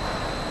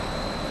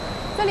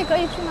这里可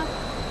以去吗？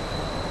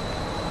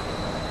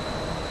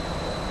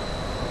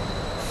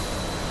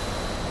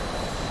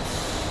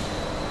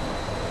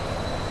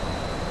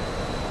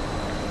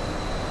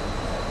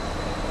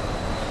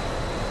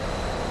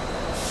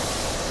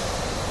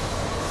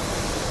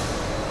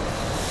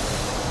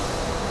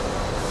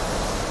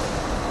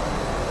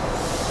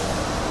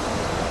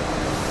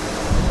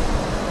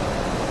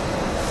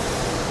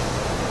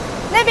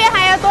那边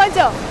还要多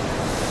久？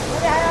那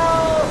边还要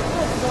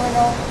40分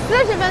钟。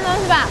40分钟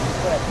是吧？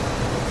对。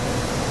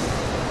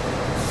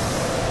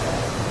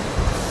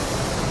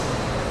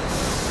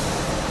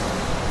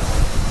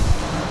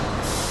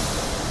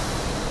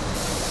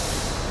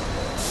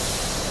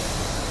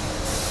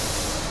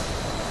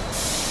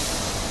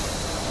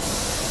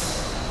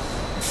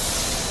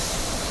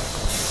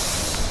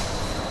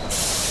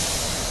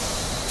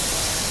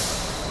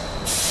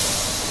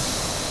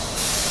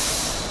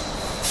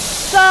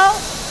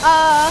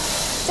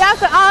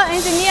Just our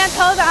engineer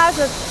told us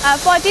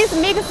for this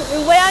mix we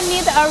will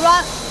need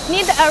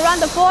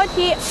around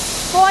 40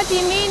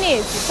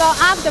 minutes. So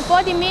after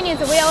 40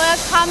 minutes we will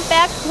come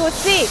back to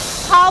see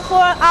how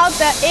pour out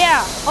the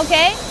air.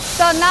 Okay.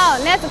 So now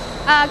let's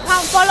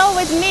come follow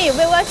with me.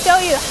 We will show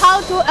you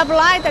how to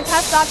apply the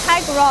Kastar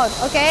tag grout.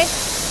 Okay.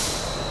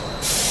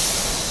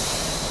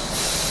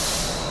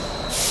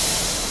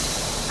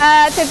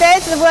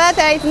 Today's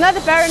weather is not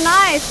very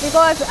nice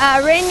because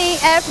raining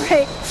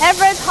every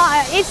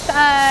time,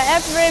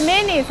 every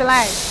minute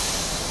like.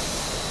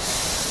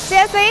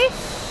 Jessie?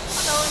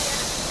 Hello.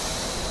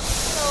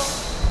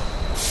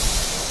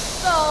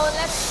 So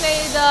let's say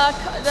the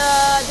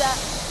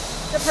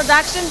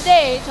production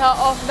date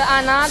of in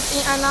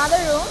another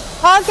room.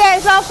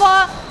 Okay, so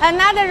for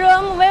another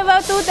room we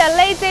will do the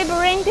lazy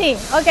printing.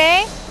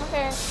 Okay.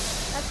 Okay.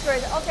 That's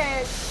great.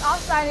 Okay,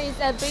 outside is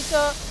a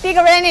big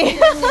rainy.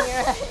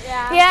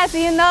 Yeah. Yes,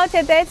 you know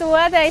today's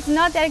weather is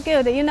not that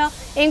good. You know,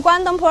 in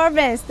Guangdong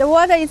province, the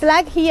weather is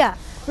like here,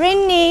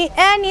 rainy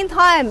any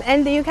time,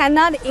 and you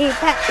cannot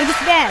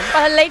expand.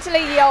 But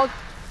lately,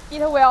 it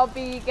will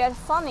get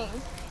sunny.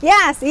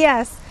 Yes.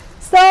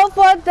 So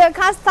for the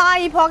Kastar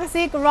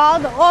epoxy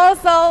grout,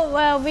 also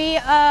we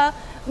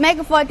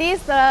make for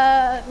this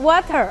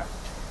water.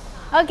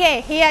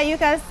 Okay, here you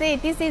can see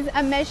this is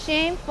a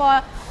machine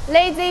for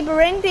lazy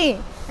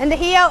printing, and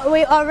here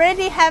we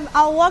already have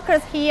our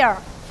workers here.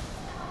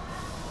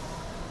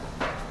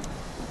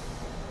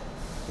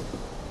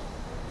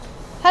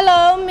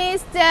 Hello,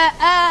 Mr.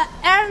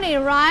 Ernie,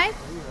 right?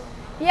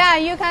 Yeah,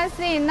 you can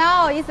see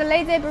now it's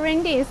lazy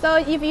printing. So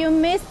if you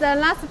miss the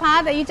last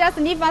part, you just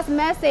leave us a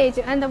message,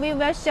 and we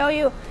will show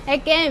you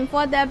again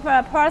for the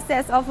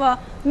process of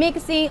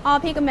mixing our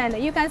pigment.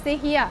 You can see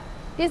here,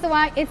 this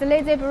one is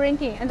lazy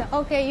printing, and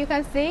okay, you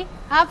can see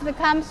after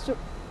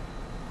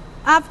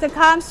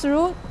comes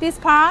through this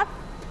part,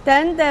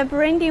 then the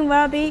printing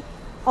will be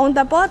on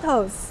the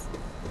bottles.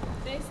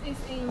 This is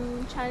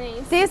in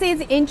Chinese. This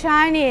is in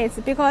Chinese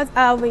because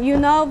you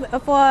know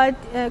for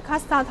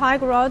Kastar tag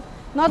grout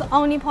not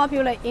only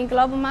popular in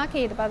global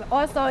market but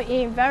also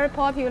very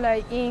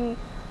popular in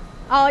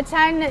our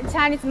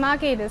Chinese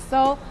market.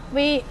 So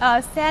we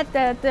set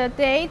the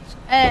date,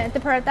 the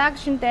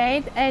production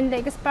date and the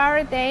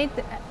expiry date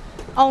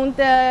on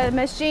the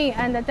machine,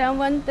 and then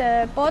when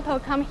the bottle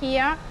come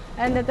here,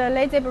 and the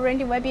lazy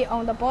printing will be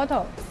on the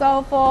bottle.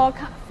 So for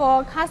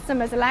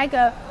customers like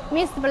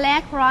Mr.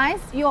 Black Rice,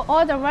 your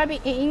order will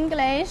be in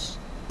English,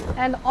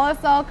 and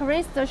also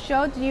Crystal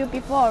showed you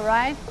before,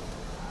 right?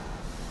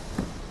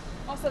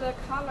 Also the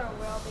color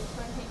will be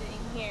printed in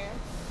here.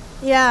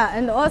 Yeah,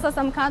 and also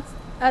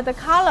the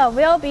color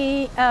will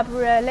be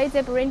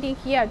laser printing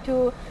here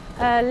to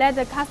let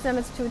the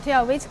customers to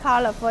tell which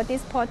color for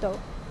this bottle.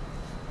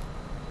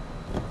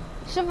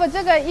 师傅，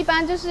这个一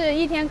般就是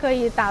一天可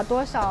以打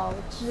多少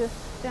支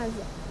这样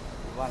子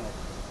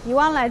？1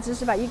万来支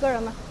是吧？一个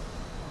人吗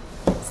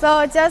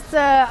So just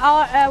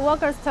our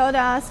workers told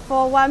us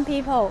for 1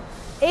 people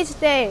each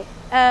day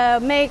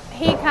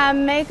he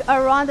can make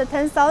around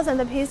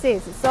 10,000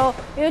 pieces. So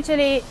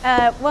usually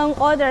when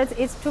orders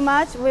is too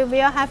much, we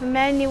will have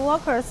many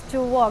workers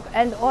to work,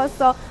 and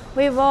also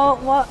we will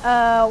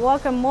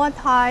work more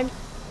time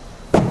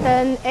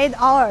than 8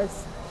 hours.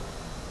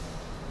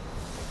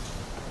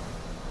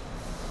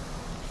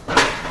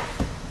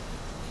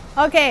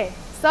 Okay,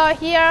 so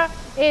here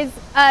is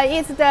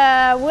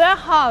the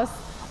warehouse.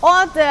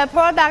 All the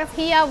products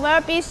here will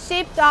be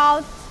shipped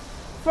out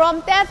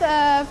from that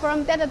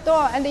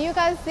door, and you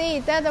can see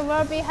that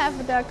will be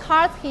have the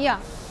cart here.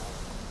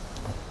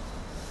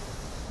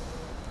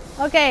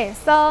 Okay,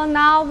 so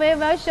now we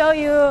will show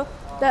you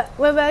the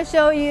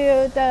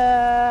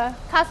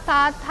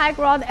Kastar tie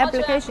grout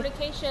application. The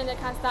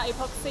Kastar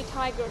epoxy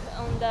tie grout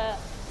on the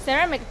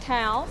ceramic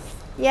tiles.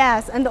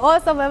 Yes, and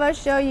also we will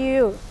show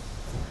you.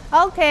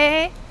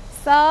 Okay,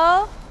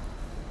 so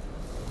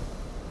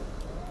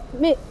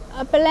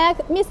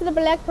Mr.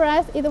 Black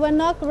Press, it will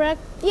not correct.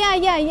 Yeah.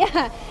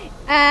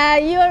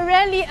 You are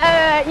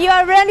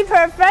really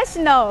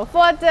professional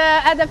for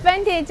the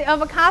advantage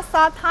of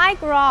Kastar tie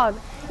grout.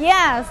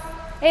 Yes,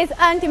 it's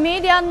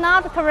anti-medium,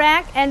 not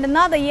crack and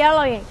not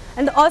yellowing,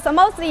 and also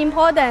most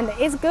important,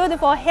 it's good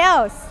for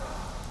health.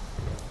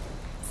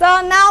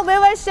 So now we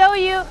will show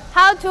you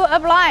how to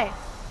apply.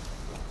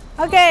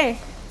 Okay,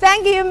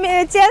 thank you,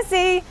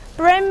 Jessie.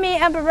 Bring me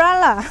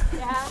umbrella.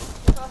 Yeah,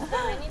 because the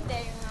rainy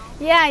day,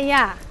 you know.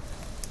 Yeah.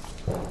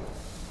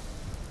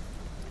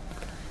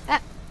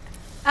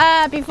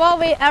 Before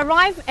we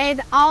arrive at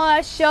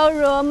our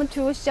showroom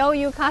to show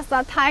you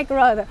Kastar tie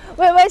grout,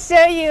 we will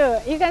show you.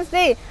 You can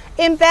see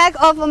in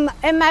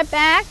my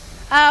bag,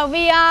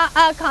 we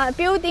are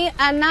building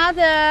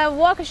another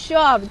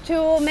workshop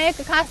to make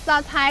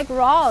Kastar tie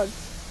grout.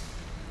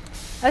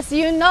 As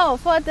you know,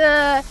 for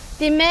the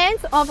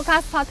demands of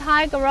Kastar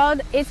tie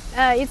grout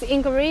is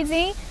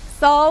increasing,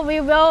 so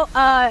we will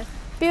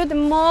build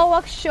more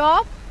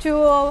workshop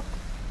to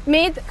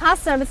meet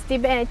customers'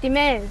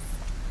 demands.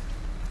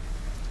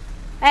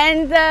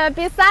 And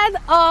besides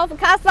of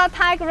Kastar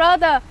tie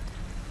grout,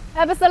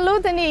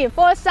 absolutely,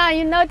 Foshan,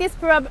 you know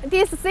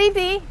this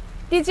city.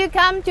 Did you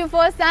come to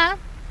Foshan?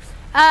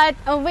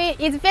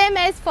 It's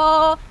famous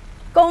for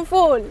Kung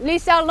Fu, Li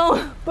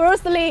Xiaolong,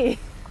 Bruce Lee,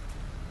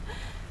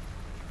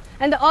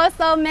 and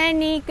also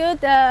many good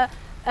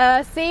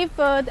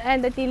seafood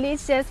and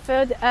delicious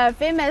food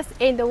famous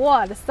in the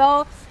world.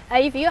 So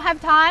if you have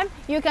time,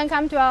 you can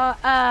come to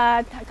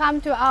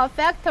our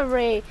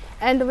factory,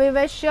 and we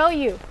will show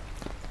you.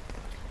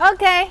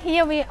 Okay,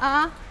 here we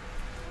are.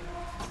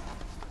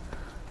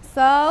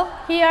 So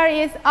here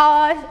is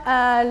our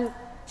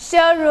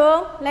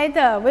showroom.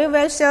 Later we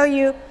will show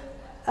you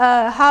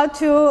how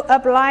to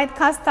apply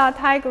Kastar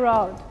tie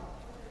grout.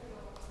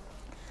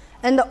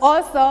 And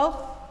also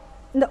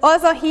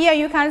here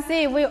you can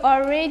see we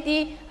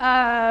already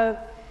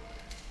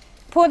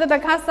put the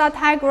Kastar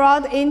tie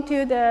grout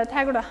into the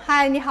tie grout.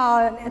 Hi， 你好，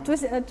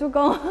朱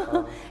工，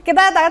给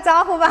大家打个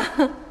招呼吧。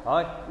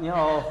好，你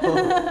好。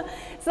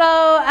So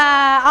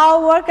our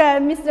worker,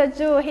 Mr.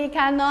 Zhu, he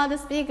cannot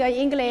speak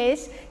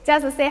English.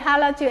 Just say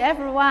hello to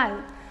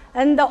everyone.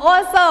 And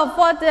also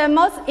for the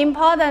most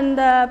important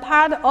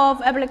part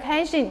of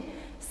application.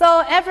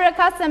 So every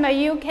customer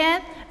you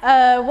can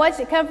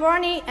watch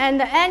carefully,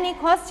 and any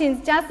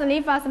questions just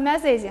leave us a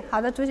message. 好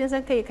的，朱先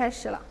生可以开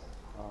始了。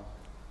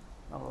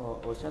那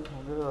我先从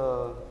这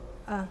个，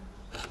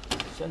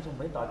先从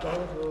没打胶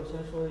的时候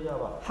先说一下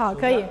吧。好，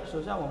可以。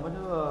首先我们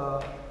这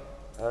个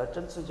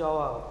针刺胶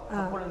啊，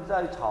它不能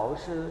在潮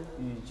湿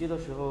雨季的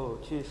时候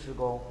去施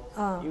工，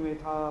因为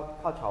它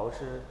怕潮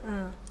湿。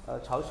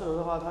潮湿了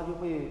的话，它就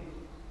会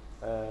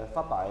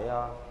发白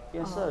呀、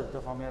变色这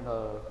方面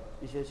的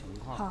一些情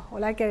况。好，我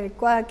来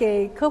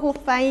给客户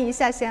翻译一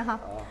下先哈。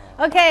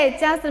Okay,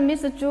 just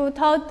Mr. Zhu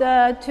told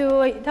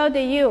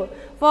you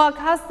for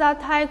Kastar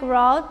tie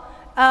grout,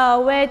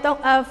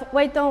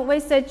 we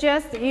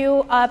suggest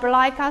you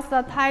apply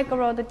Kastar tie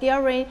grout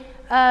during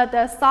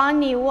the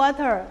sunny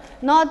water,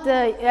 not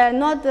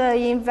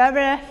in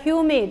very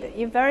humid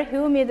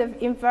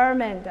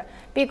environment.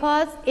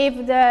 Because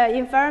if the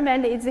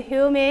environment is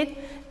humid,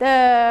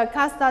 the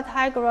Kastar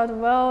tie grout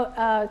will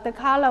the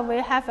color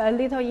will have a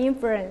little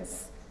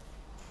influence.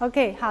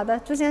 OK， 好的，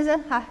朱先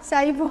生，好，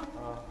下一步。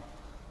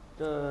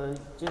这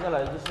接下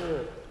来就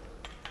是，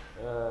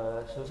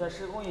首先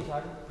施工以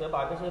前得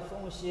把这些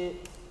缝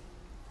隙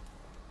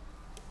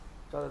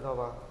照得到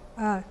吧？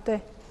对。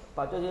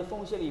把这些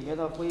缝隙里面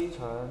的灰尘、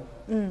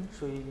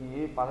水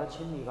泥把它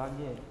清理干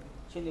净。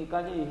清理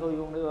干净以后，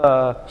用这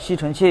个吸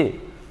尘器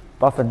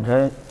把粉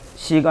尘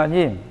吸干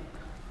净。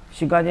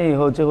吸干净以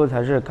后，最后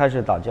才是开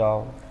始打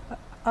胶。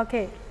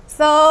Okay.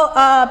 So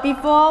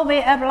before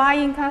we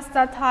applying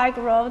Kastar tie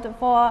grout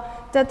for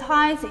the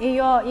tiles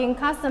in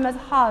customer's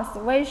house,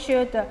 we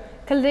should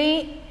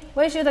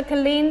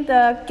clean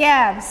the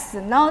gaps,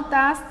 no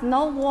dust,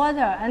 no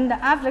water, and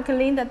after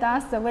clean the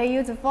dust, we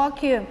use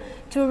vacuum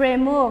to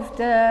remove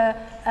the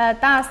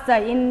dust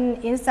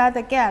inside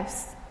the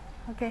gaps.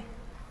 Okay.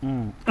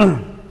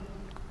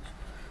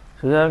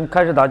 首先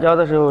开始打胶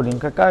的时候拧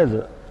开盖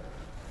子。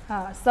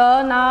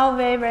So now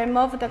we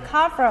remove the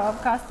cover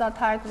of Kastar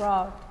tile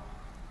grout.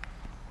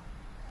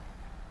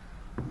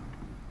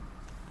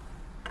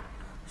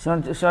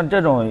 像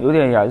这种有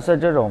点颜色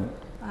这种，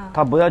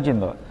它不要紧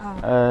的。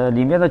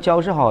里面的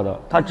胶是好的，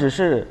它只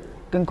是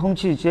跟空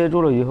气接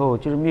触了以后，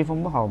就是密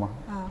封不好嘛，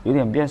有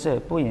点变色，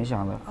不影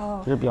响的。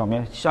就是表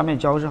面下面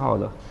胶是好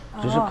的，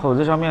只是口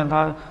子上面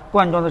它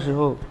灌装的时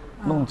候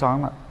弄脏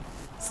了。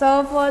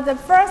So for the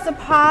first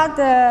part,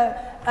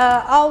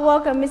 our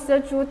worker Mr.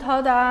 Zhu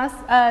told us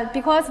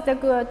because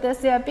the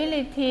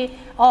sealability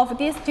of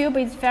this tube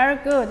is very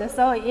good,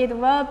 so it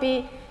will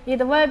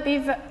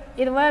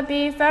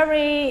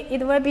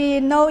be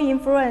no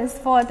influence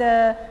for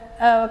the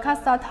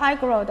Kastar tile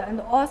grout, and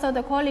also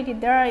the quality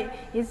there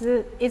is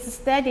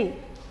steady.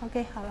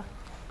 OK， 好了。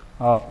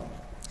好，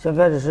现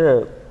在只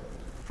是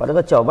把这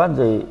个搅拌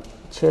嘴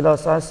切到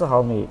3-4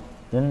毫米，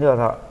扔掉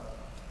它。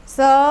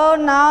So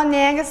now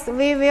next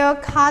we will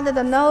cut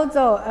the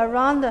nozzle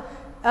around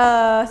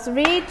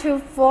 3 to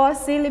 4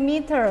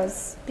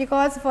 centimeters,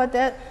 because for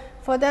that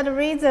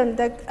reason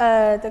the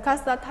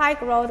Kastar tile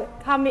grout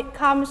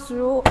comes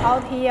through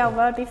out here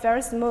will be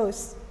very smooth,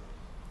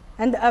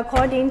 and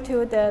according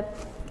to the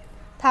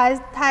type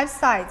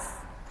size.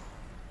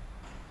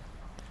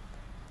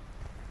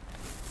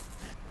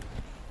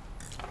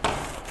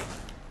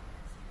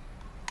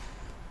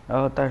 然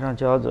后带上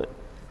胶嘴。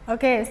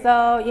Okay,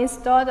 so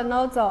install the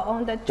nozzle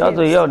on the tube. 胶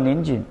嘴要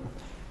拧紧。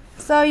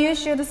So you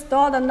should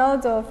store the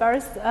nozzle very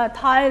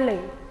tightly.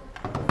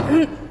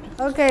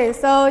 Okay,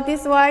 so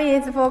this one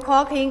is for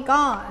caulking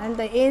gun, and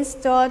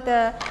install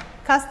the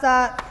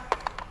Kastar.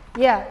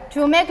 Yeah,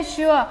 to make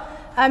sure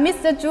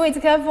Mr. Zhu is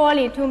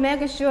carefully to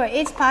make sure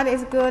each part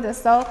is good.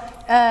 So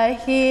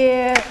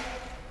he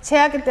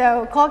checked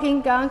the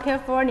caulking gun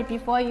carefully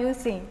before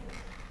using.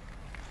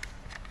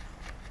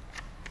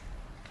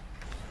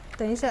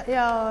 等一下，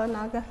要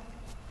拿个。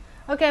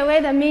Okay,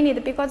 wait a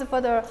minute, because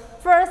for the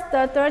first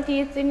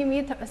 30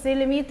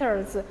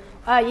 centimeters,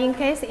 in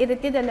case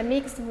it didn't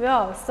mix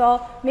well,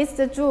 so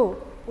Mr. Zhu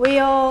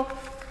will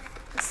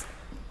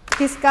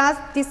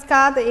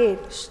discard it.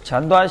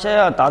 前端先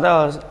要达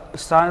到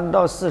3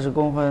到40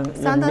公分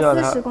，3到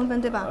40公分，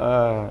对吧？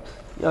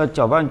要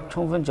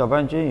充分搅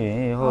拌均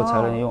匀以后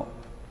才能用。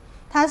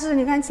它是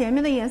你看前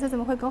面的颜色怎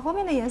么会跟后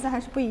面的颜色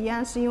还是不一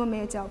样？是因为没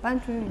有搅拌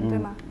均匀，对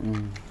吗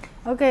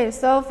？Okay,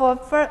 so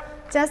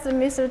just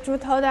Mr. Zhu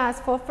told us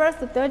for first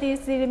 30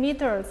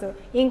 centimeters,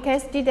 in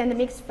case didn't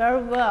mix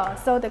very well,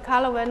 so the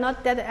color will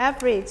not that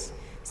average.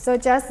 So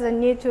just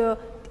need to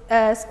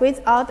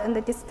squeeze out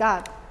and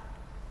discard.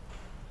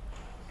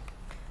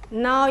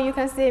 Now you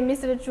can see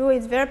Mr. Zhu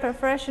is very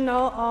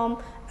professional on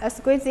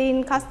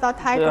squeezing Kastar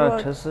tile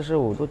grout. 这要呈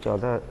45度搅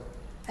拌。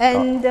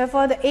And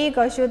for the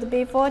eagle should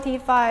be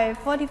 45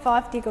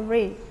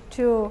 degree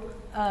to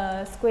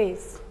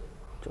squeeze.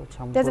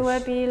 That will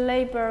be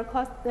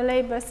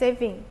labor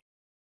saving.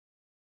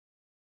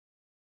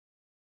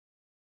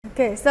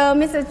 Okay, so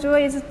Mr.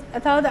 Zhu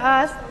told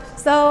us,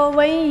 so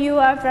when you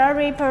are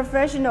very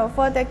professional,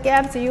 for the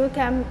gaps you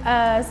can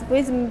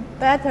squeeze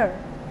better.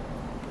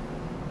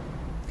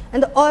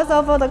 And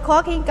also for the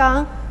caulking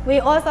gun,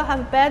 we also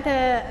have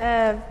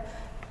better,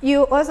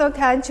 you also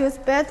can choose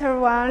better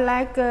one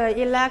like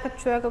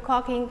electric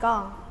caulking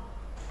gun.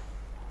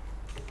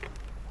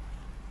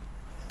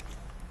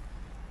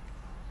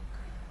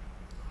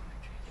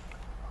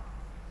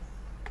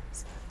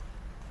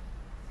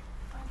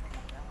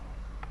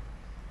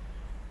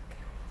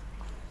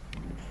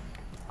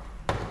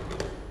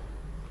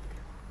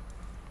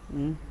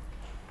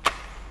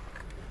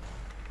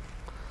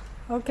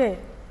 OK，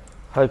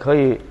 还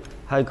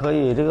可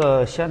以这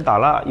个先打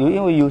蜡，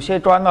因为有些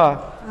砖啊，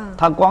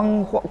它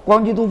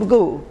光洁度不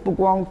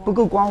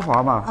够光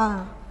滑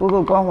嘛，不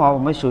够光滑，我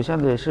们首先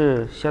得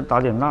是先打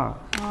点蜡。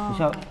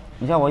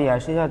你像我演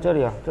示一下这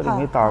里啊，这里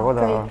没打过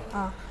的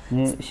啊，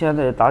你现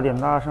在打点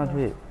蜡上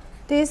去。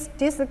This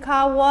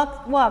car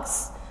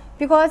works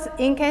because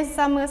in case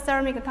some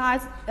ceramic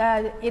tiles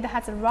it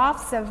has rough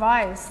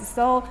surface,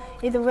 so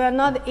it will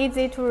not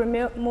easy to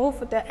remove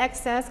the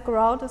excess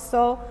grout.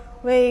 So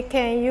we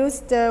can use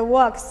the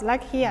works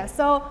like here.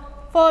 So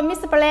for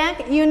Mr.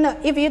 Blank,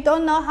 if you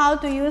don't know how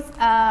to use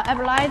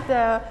apply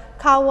the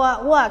car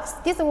works,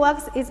 this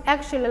works is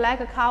actually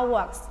like a car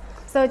works.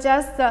 So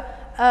just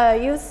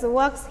use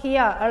works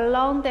here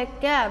along the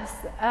gaps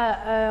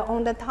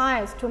on the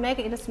tiles to make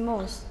it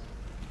smooth.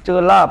 这个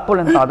蜡不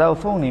能打到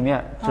缝里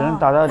面，只能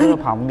打到这个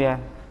旁边，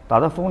打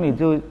到缝里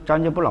就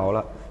粘就不牢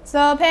了。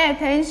So pay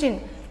attention.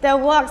 The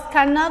works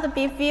cannot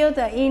be filled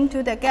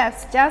into the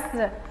gaps.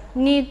 Just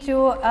need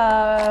to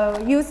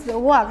use the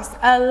works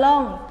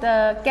along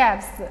the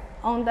gaps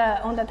on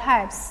the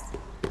tiles.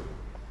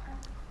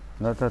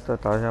 那再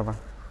打一下吧。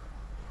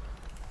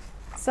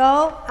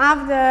So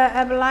after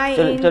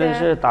applying 这里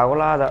是打过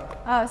蜡的。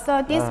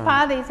So this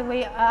part is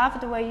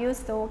after we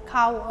use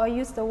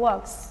the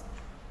works.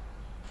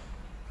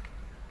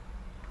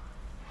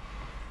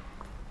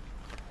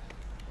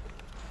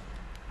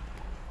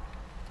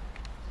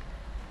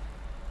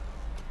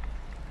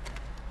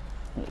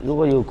 如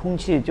果有空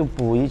气就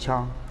补一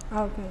枪。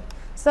Okay.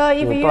 So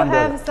if you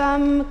have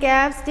some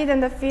gaps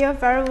didn't feel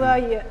very well,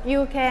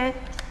 you can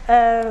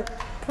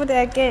put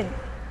again.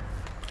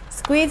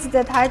 Squeeze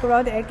the tie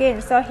grout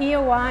again. So here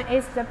one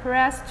is the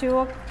press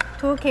two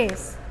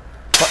case.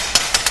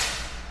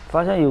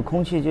 发现有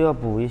空气就要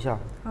补一下。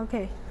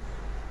Okay.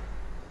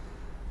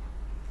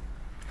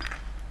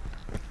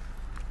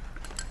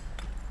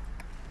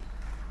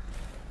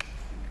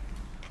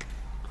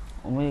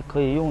 我们也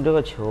可以用这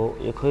个球，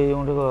也可以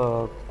用这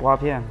个刮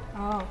片。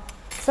Oh.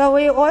 So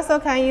we also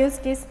can use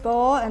this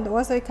ball and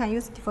also can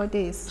use it for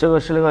this. 这个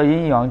是那个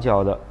阴阳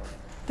角的。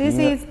This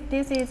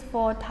is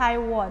for tie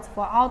wards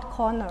for out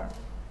corner.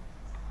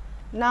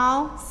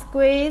 Now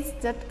squeeze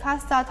the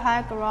Kastar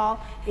tie grout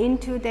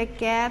into the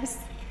gaps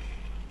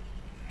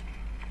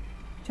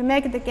to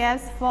make the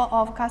gaps full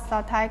of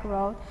Kastar tie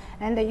grout,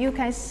 and you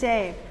can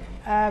shape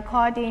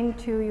according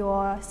to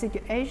your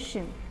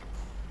situation.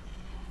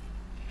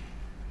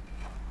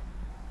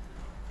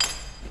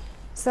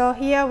 So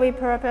here we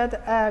prepared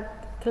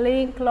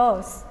clean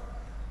clothes.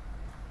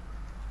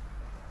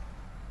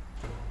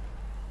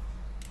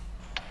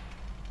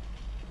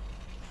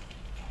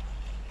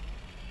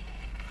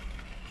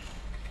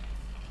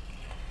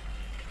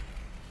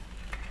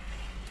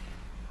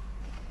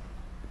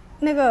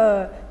 "那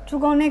个助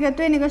攻，那个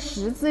对那个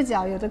十字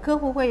角，有的客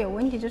户会有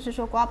问题，就是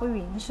说刮不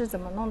匀，是怎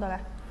么弄的嘞？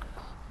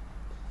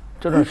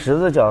这种十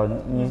字角，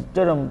你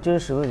这种就是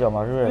十字角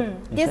嘛，是不是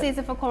？This is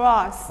for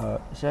cross.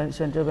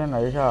 先这边来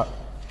一下。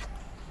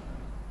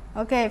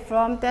Okay,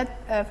 from that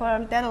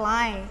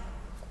line.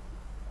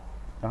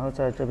 然后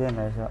在这边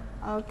来一下。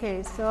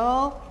Okay,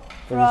 so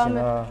from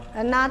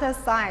another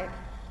side.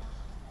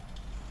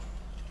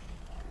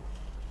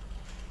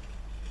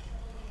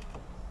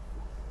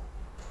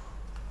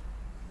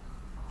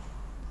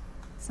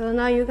 So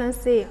now you can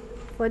see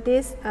for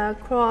this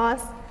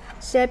cross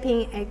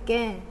shaping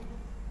again.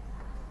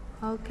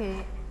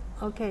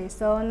 Okay,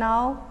 so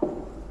now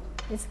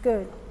it's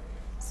good.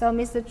 So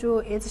Mr.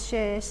 Zhu is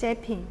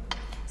shaping.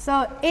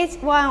 So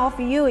each one of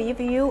you,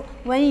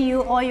 when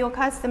you or your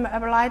customer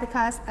apply the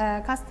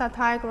Kastar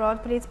tie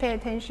grout, please pay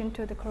attention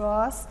to the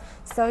cross.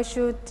 So you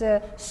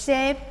should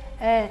shape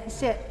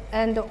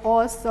and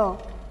also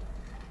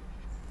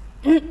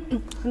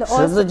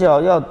十字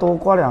角要多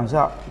刮两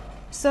下。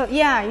So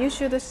yeah, you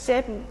should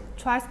shape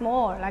twice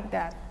more like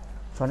that.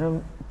 反正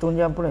中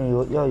间不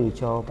能要有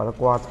胶，把它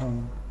刮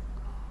通。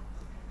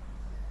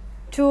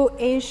To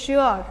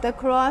ensure the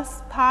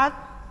cross part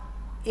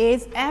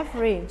is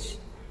average.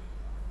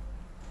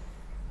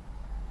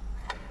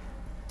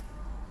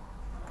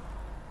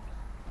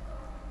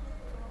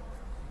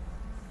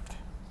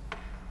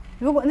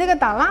 如果那个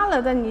打蜡了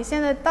的，你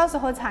现在到时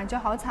候铲就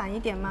好铲一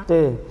点吗？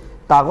对，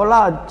打过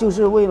蜡就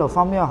是为了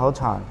方便好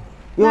铲，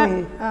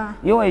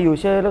因为有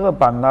些那个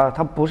板呢，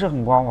它不是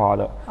很光滑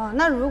的。哦，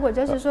那如果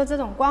就是说这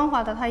种光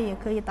滑的，它也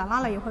可以打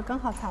蜡了，也会更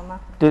好铲吗？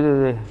对对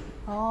对。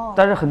哦。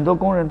但是很多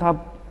工人他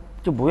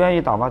就不愿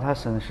意打嘛，他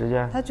省时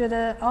间。他觉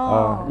得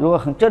如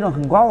果这种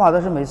很光滑的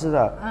是没事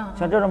的，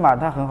像这种板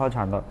它很好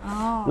铲的。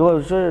哦。如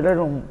果是那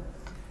种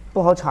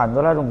不好铲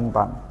的那种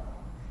板。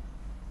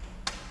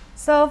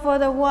So for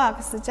the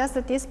works, just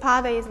this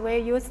part is where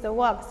you use the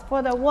works.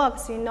 For the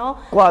works, you know.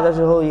 挂的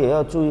时候也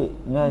要注意，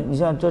你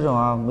像这种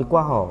啊没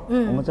挂好，我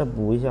们再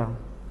补一下。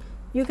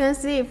You can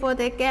see for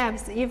the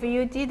gaps, if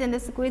you didn't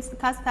squeeze the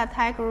Kastar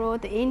tie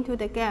grout into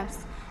the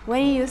gaps,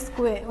 when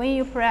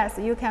you press,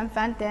 you can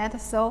find that.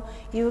 So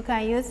you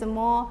can use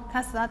more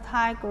Kastar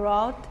tie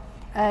grout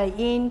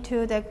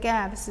into the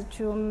gaps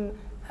to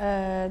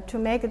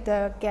make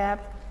the gap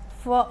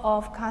full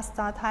of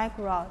Kastar tie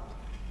grout.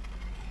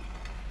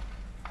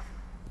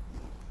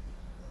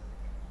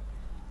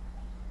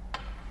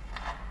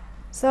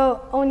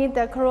 So only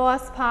the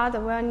cross part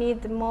will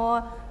need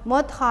more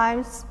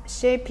time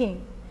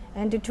shaping,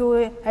 and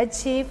to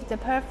achieve the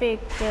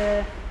perfect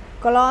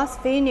gloss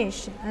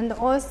finish. And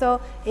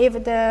also, if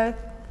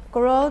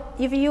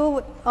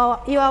you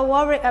are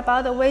worried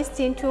about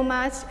wasting too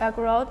much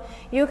grout,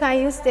 you can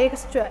use the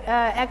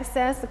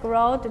excess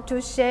grout to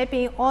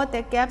shaping all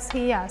the gaps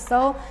here.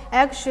 So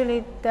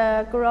actually,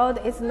 the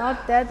grout is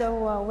not that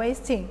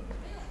wasting.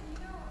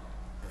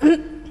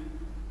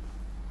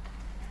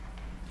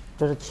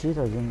 这是7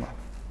的音嘛。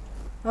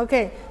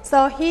Okay,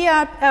 so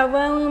here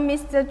when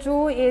Mr.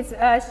 Zhu is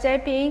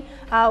shaping,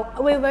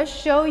 we will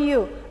show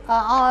you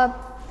our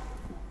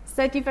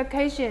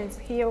certifications.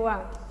 Here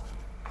one.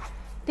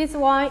 This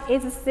one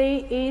is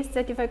CE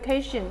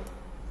certification.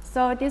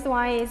 So this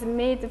one is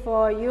made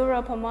for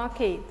Europe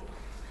market.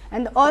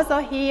 And also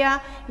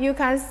here you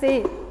can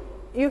see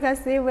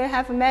we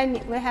have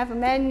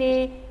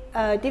many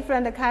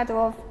different kind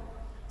of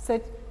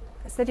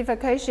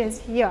certifications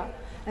here.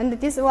 And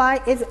this one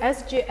is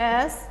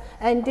SGS,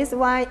 and this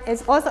one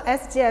is also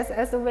SGS.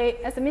 As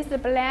Mr.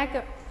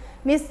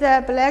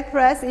 Black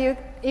press, you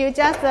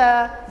just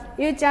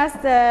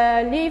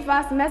leave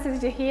us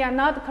message here,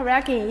 not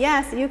correcting.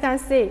 Yes, you can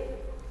see.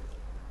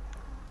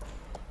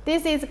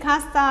 This is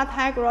Kastar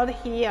tie grout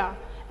here,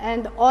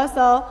 and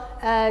also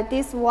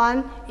this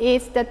one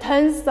is the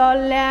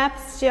tensile lab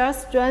shear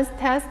strength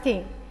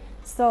testing.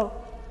 So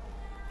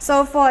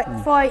for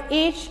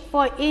each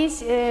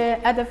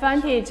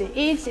advantage,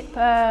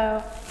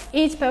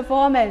 each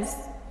performance,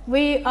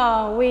 we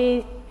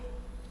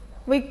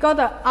got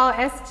our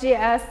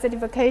SGS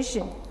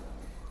certification.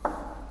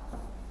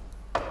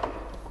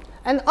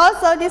 And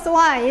also this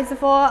one is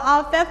for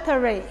our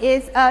factory.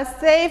 It's a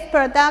safe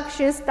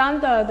production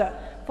standard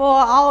for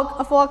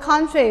our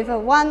country, for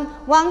one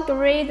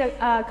grade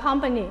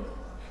company.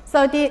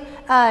 So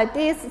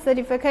this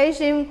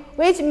certification,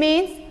 which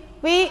means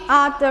we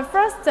are the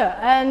first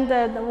and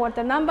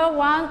the number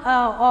one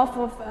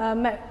of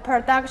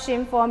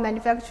production for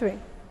manufacturing.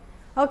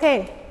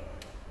 Okay.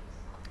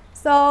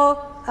 So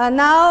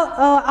now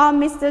our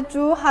Mr.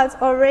 Zhu has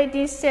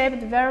already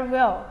shaped very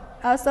well.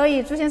 所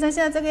以朱先生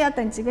现在这个要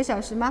等几个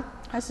小时吗？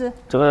还是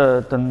这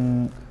个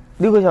等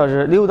6个小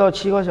时，6到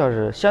7个小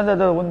时。现在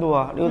的温度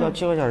啊，6到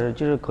7个小时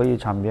就是可以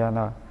产边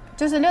了。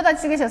就是6到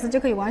7个小时就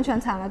可以完全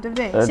产了，对不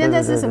对？现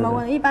在是什么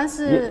温度？一般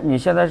是你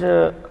现在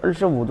是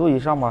25度以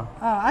上吗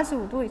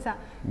？25度以上。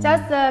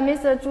Just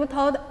Mr. Zhu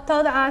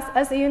told us,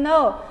 as you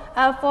know,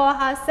 for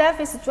her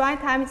surface dry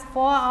time is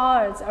 4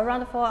 hours,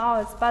 around 4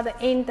 hours. But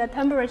in the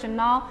temperature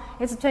now,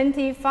 it's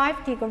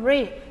 25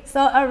 degrees.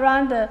 So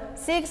around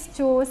 6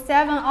 to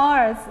 7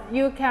 hours,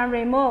 you can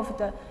remove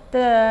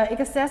the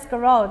excess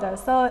grout.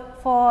 So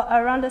for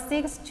around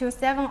 6 to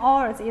 7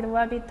 hours, it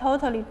will be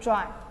totally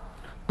dry.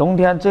 冬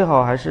天最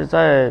好还是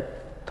在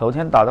头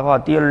天打的话，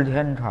第二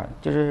天产，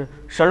就是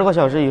12个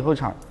小时以后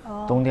产。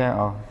冬天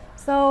啊。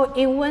So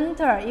in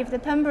winter, if the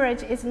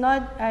temperature is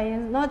not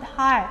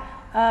high,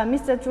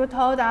 Mr. Zhu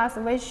told us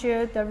we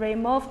should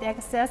remove the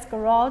excess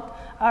grout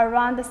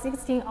around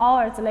 16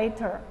 hours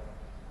later.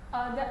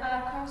 The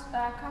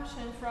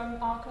question from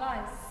our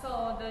clients.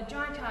 So the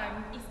dry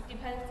time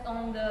depends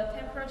on the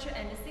temperature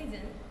and the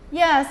season.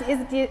 Yes,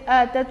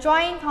 the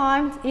drying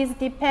time is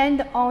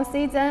depend on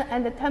season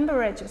and the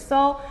temperature.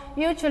 So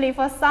usually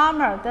for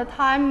summer, the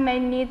time may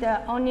need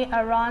only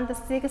around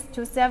 6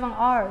 to 7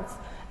 hours.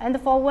 And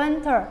for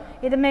winter,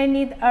 it may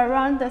need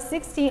around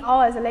 16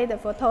 hours later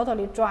for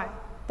totally dry.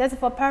 That's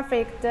for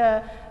perfect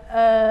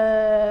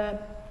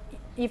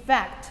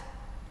effect.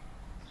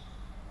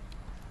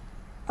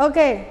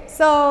 Okay,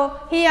 so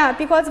here,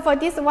 because for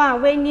this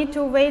one, we need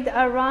to wait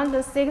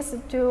around 6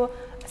 to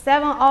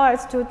 7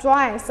 hours to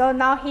dry. So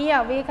now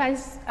here we can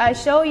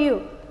show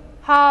you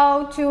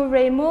how to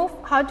remove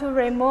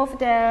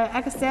the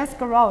excess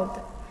grout.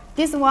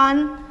 This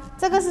one,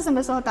 这个是什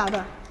么时候打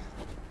的？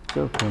这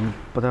个可能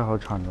不太好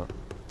产的。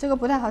这个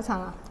不太好产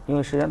了。因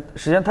为时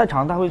间太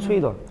长，它会脆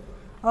的。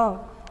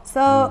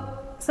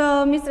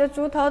So Mr.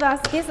 Zhu told us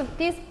this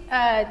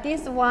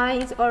one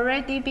is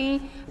already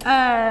been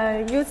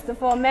used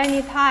for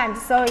many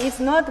times, so it's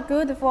not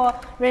good for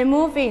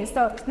removing.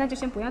 So 那就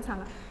先不要产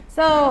了。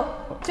So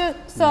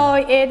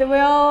it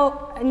will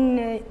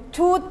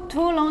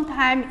too long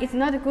time. It's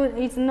not good.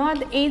 It's not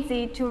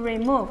easy to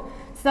remove.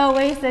 So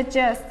we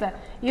suggest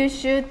you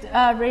should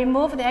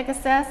remove the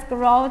excess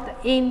grout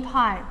in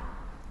time.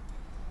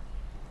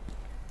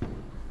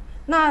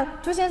 那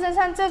朱先生，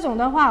像这种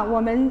的话，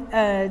我们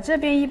这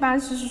边一般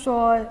是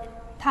说，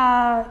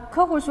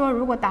客户说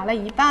如果打了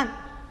一半，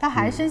他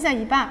还剩下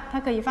一半，他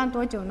可以放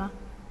多久呢？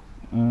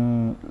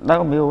那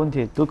个没有问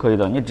题，都可以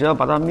的。你只要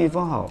把它密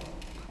封好，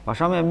把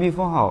上面密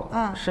封好，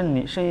剩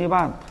一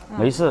半，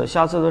没事。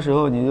下次的时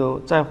候你就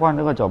再换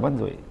这个搅拌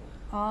嘴。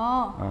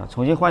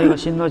重新换一个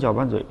新的搅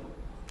拌嘴。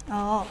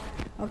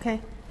Okay.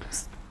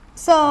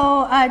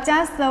 So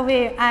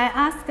we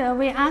asked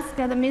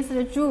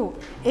Mr. Zhu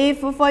if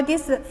for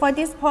this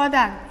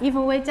product, if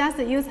we just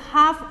use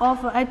half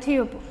of a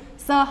tube,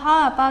 so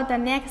how about the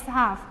next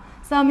half?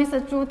 So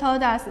Mr. Zhu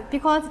told us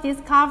because this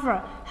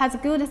cover has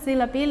good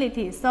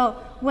sealability, so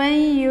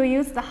when you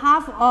use the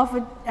half of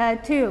a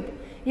tube,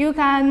 you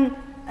can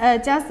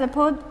just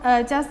put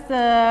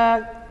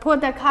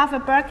the cover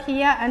back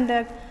here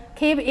and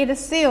keep it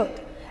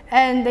sealed.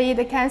 And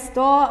it can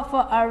store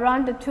for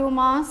around 2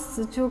 months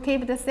to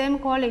keep the same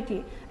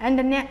quality. And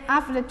then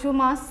after 2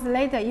 months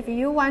later, if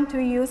you want to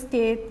use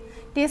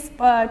this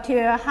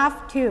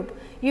half tube,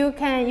 you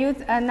can use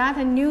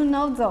another new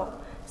nozzle.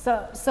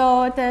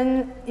 So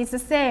then it's the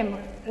same,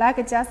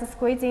 like just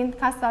squeezing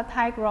Kastar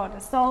tie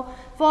grout. So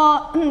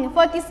for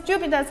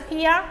distributors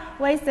here,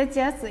 we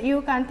suggest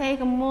you can take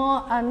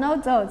more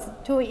nozzles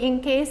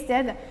in case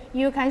that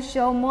you can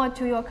show more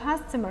to your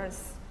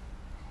customers.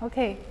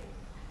 Okay.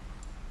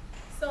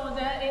 So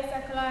there is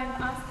a client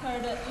asked her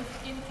if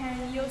it can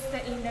use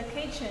it in the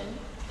kitchen.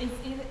 Is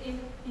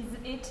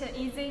it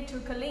easy to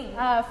clean?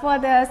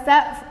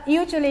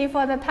 Usually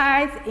for the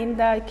tiles in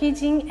the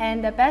kitchen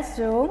and the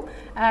bathroom,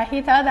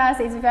 he told us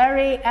he is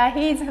very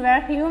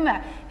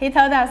human. He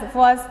told us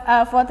for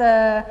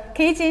the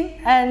kitchen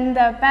and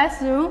the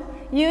bathroom,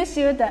 you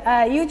should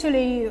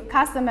usually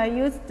customer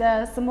use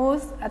the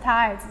smooth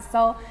tiles,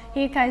 so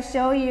he can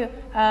show you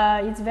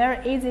it's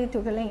very easy to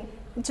clean.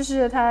 就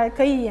是它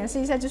可以演示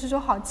一下，就是说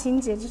好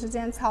清洁，就是这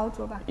样操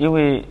作吧。因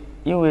为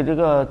因为这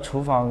个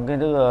厨房跟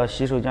这个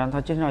洗手间它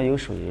经常有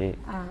水，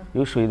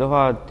有水的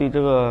话对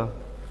这个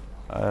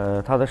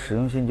它的实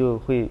用性就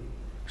会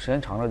时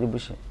间长了就不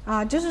行。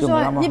就是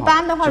说一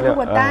般的话，如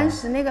果单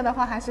实那个的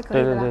话还是可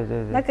以的。对。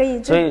那可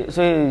以。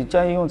所以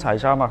建议用彩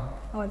砂嘛。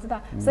我知道。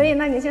所以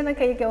那你现在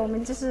可以给我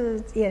们就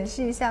是演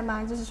示一下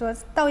吗？就是说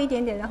倒一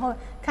点点，然后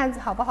看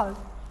好不好，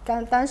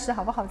当时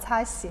好不好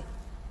擦洗。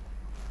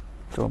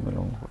这我没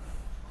弄过，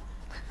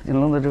你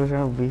弄到这个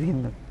上不一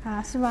定的。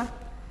是吗？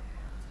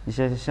你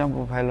先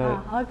不拍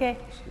了。OK。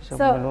先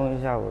不弄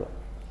一下午了。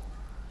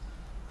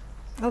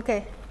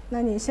OK，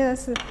 那你现在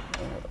是？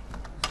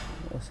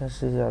我先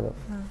试一下的。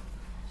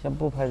先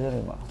不拍这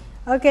里嘛。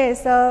Okay,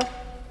 so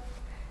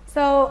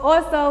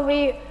also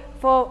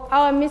for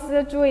our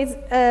Mr. Zhu is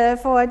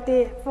for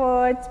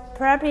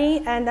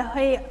prepping, and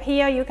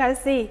here you can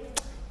see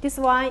this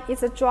one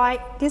is a dried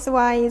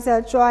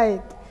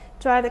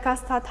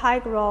Kastar Thai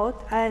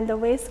grout, and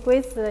we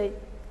squeeze the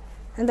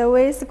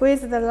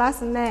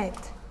last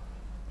net.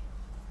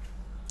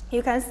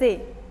 You can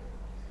see,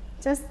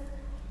 just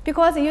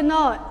because you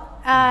know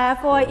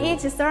for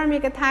each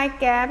ceramic tile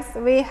gaps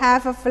we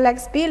have a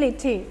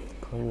flexibility.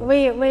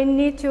 We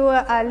need to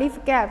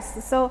leave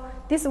gaps. So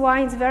this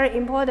one is very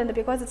important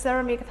because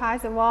ceramic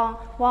tiles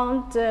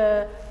won't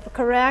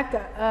correct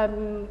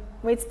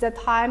with the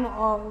time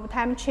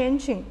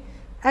changing.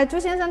 朱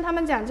先生他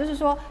们讲就是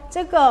说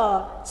这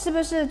个是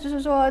不是就是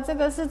说这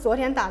个是昨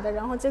天打的，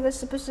然后这个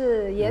是不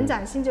是延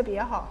展性就比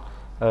较好？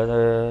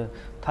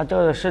它这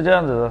个是这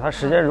样子的，它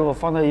时间如果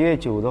放得越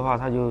久的话，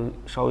它就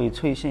稍微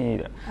脆性一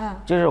点。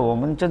就是我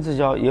们针刺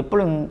胶也不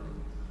能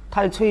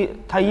太脆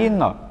太硬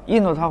了，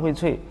硬了它会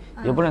脆。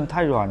也不能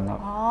太软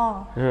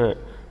了，就是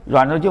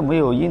软了就没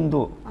有硬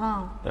度，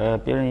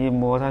别人一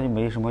摸它就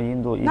没什么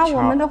硬度。那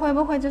我们的会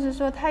不会就是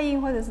说太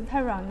硬或者是太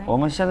软呢？我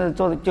们现在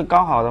做的就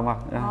刚好的嘛，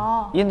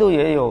硬度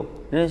也有，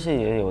韧性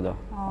也有的，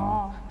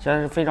现在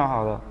是非常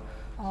好的。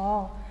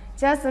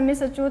Just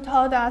Mr. Zhu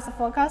told us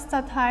for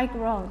Kastar Thai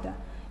grout,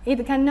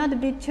 it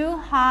cannot be too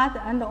hard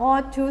and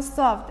or too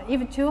soft.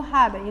 If too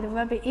hard, it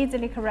will be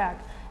easily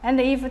cracked, and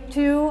if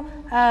too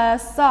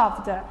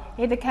soft,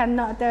 it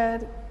cannot.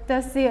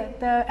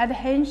 The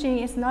adhesion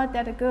is not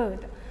that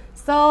good.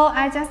 So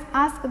I just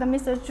asked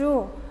Mr.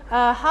 Zhu,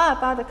 how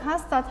about the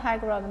Kastar Thai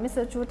grout?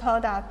 Mr. Zhu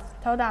told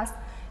us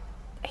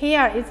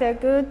here is a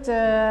good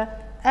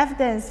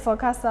evidence for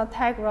Kastar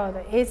Thai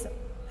grout. It's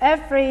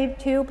every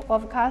tube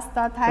of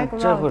Kastar Thai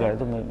grout. 这回来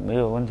都没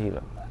有问题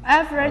的。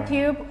Every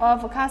tube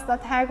of Kastar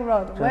Thai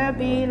grout will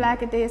be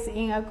like this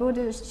in a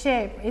good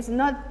shape. It's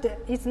not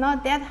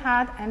that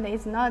hard and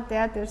it's not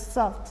that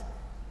soft.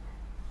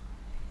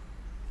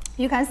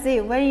 You can see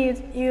when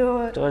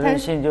you 这个韧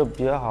性就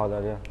比较好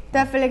的这。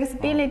The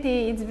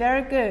flexibility is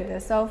very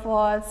good. So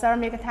for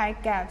ceramic tile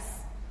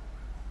gaps.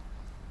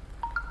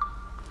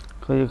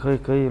 可以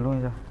弄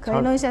一下。可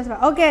以弄一下是吧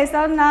 ？Okay,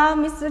 so now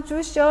Mr.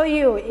 Zhu show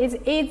you it's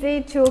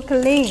easy to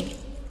clean,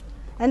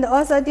 and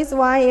also this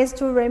one is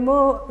to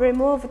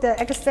remove the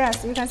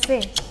excess. You can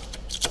see.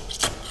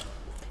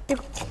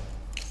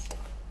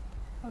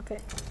 Okay.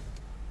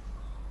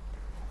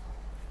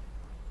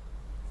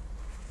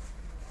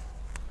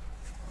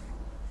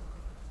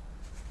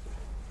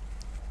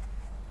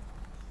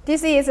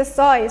 This is the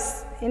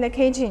sauce in the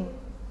kitchen.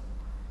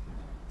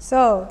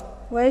 So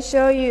we'll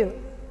show you.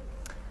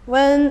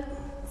 When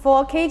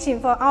for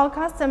our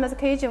customers'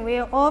 kitchen, we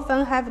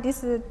often have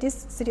this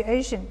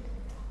situation.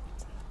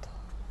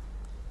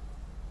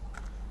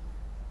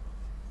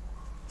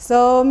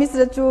 So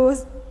Mr. Zhu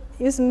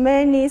use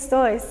many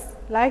sauce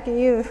like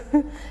you,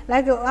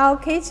 like our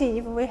kitchen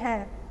if we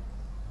have.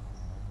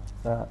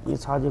 一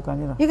擦就干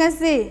净了。You can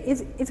see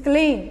it's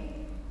clean.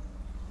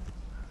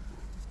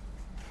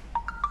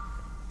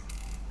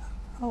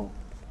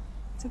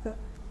 这个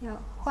要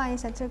换一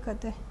下这个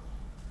对。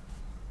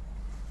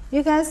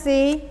You can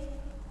see,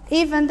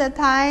 even the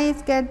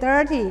tiles get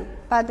dirty,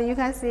 but you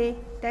can see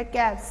the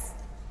gaps,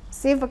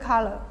 silver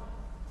color.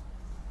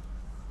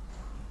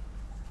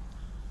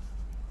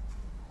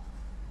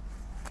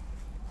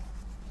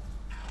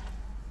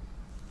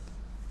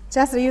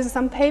 Just use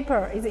some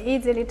paper, it's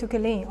easily to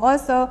clean.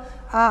 Also,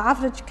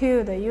 after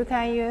cured, you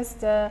can use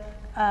the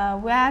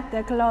wet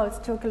clothes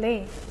to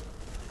clean.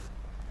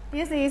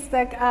 This is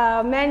like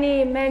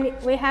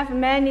we have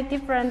many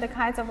different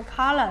kinds of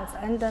colors,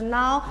 and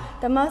now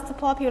the most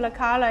popular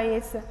color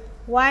is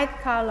white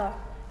color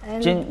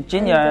and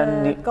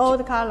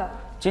gold color.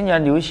 今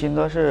年流行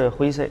的是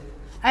灰色。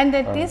And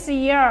this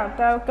year,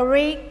 the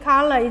gray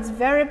color is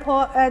very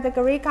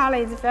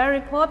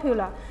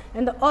popular.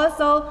 And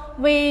also,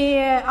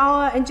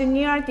 our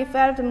engineer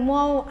developed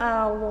more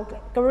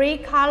gray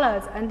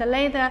colors, and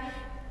later.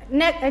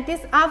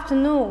 This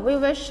afternoon, we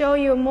will show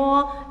you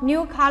more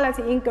new colors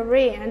in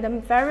gray and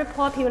very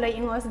popular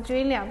in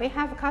Australia. We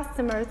have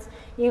customers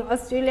in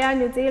Australia,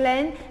 New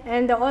Zealand,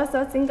 and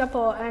also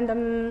Singapore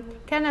and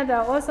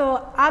Canada.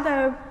 Also,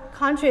 other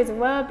countries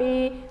will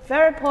be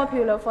very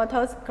popular for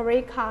those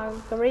gray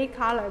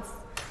colors.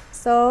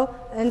 So,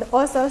 and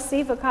also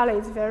silver color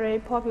is very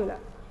popular.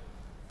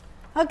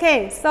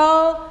 Okay,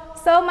 so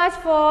so much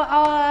for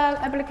our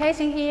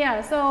application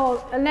here.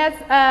 So let's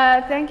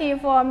thank you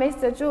for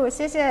Mr. Zhu，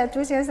 谢谢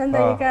朱先生的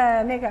一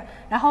个那个。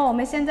然后我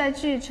们现在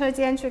去车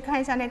间去看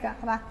一下那个，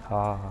好吧？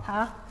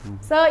好。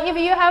So if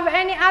you have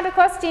any other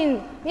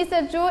question,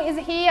 Mr. Zhu is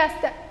here.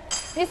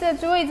 Mr.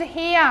 Zhu is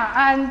here,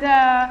 and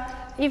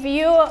if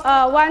you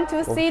want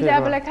to see the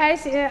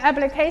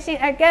application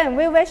again,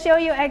 we will show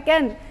you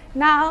again.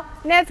 Now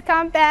let's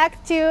come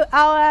back to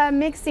our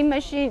mixing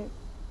machine.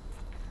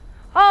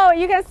 Oh,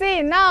 you can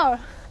see now,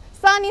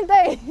 sunny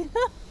day.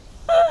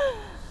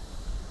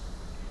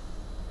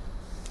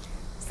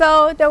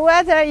 So the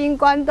weather in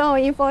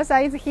Guangdong, in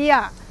Foshan is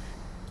here.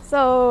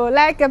 So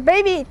like a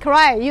baby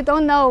cry, you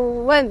don't know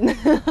when.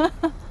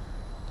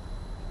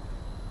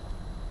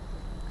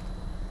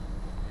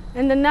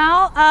 And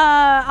now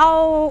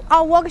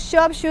our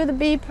workshop should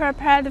be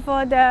prepared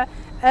for the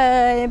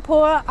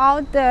pour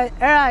out the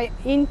air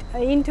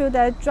into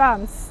the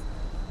drums.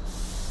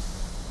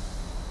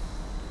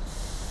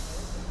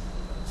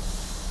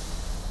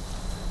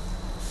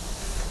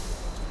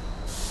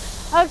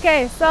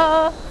 Okay,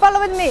 so follow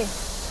with me.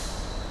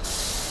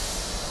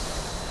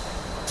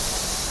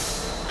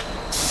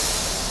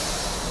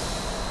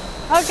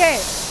 Okay,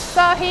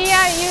 so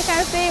here you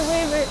can see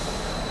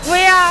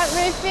we are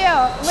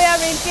refill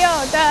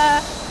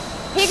the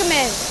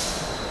pigment.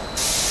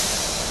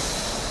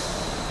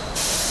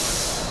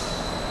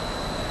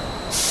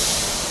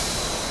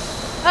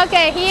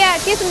 Okay, here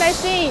this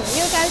machine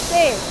you can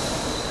see.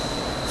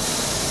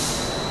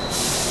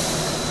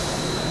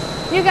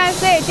 You can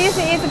see this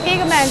is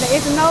pigment,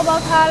 it's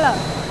noble color.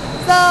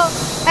 So,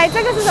 哎，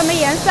这个是什么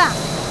颜色啊？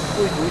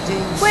贵族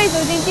金。贵族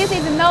金 ，this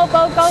is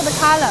noble gold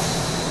color。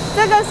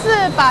这个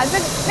是把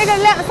那个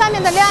亮上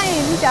面的亮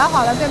已经搅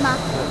好了，对吗？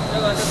这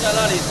个是在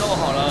那里做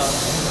好了，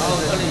然后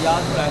这里压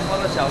出来，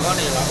放到小缸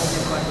里，然后去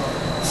灌装。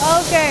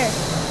Okay,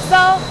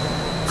 so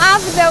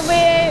after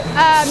we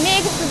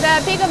mix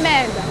the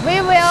pigment, we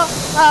will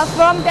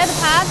from that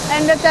part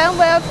and then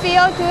we'll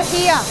fill to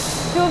here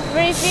to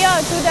refill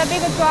to the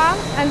big drum,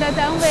 and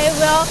then we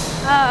will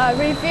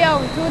refill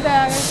to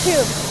the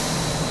tube.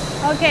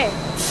 Okay.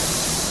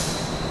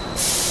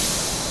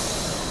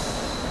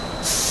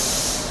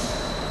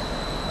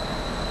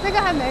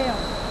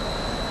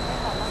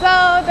 So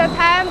the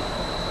time,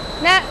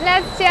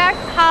 let's check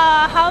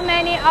how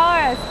many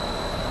hours,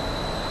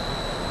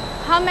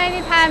 how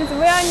many times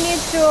we'll need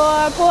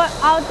to put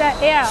out the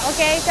air.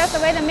 Okay, just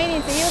wait a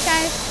minute.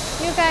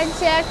 You can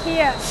check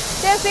here.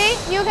 Jesse,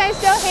 you can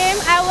show him.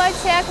 I will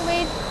check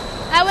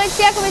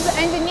with the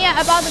engineer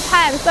about the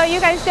time, so you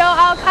can show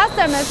our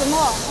customers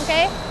more.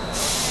 Okay.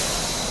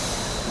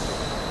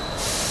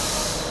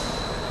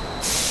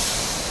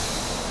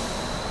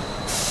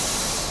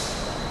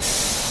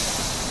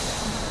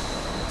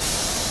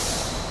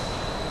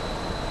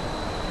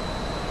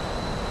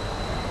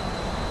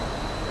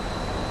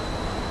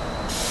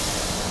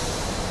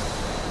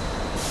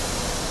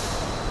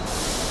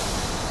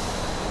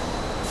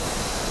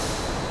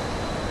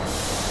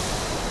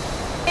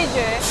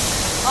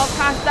 Of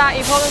Kastar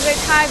epoxy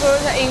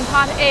tires in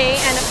part A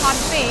and part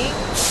B.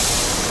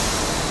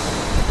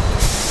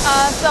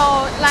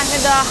 So like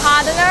the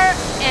hardener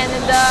and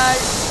the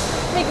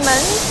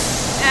pigment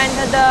and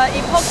the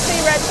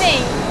epoxy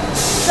resin.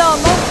 So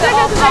most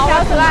of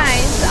our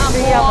clients are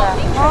more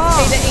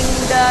interested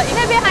in the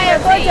epoxy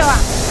resin,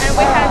 and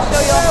we can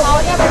show you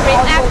how it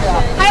reacts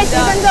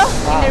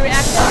in the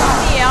reaction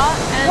here.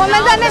 And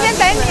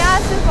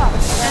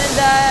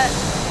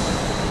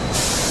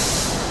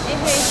it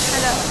is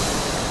kind of.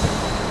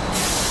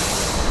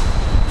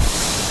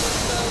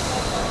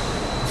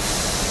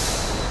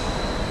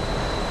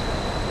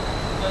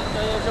 这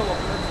又是我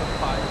们的品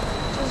牌。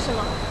这是什么？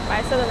白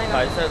色的那个。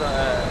白色的，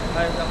看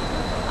一下。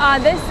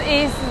This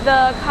is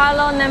the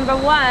color number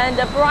 1,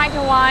 the bright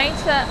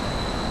white.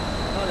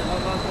 那里刚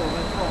刚是我们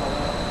做好的。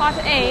Part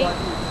A.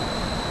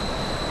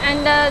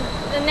 And the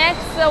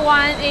next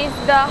one is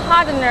the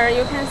hardener.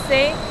 You can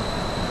see.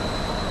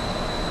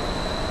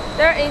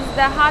 There is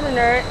the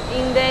hardener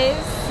in this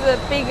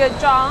big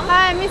jar.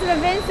 Hi, Mr.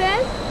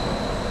 Vincent.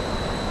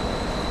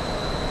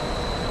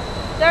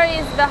 There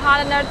is the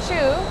hardener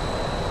too.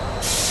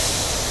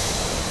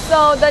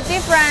 So the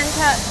different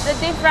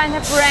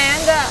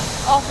brand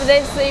of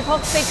this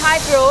epoxy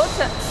type grout,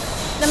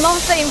 the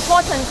most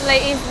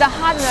importantly is the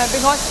hardener,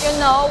 because you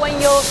know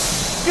when you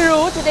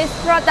grout this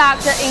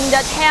product in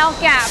the tail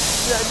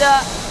gaps,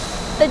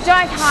 the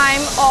dry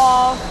time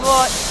of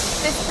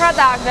this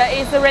product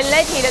is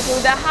related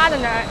to the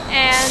hardener.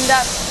 And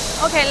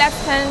okay, let's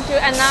turn to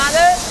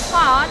another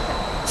part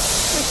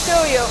to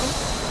show you.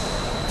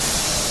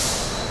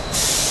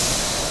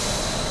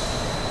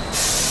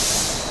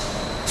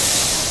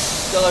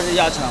 这个是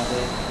亚蔷灰。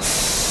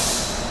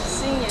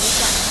新颜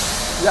色。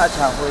亚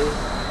蔷灰。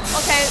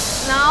Okay,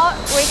 now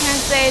we can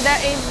say that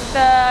is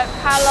the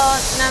color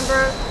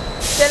number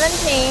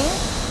 17,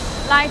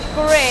 light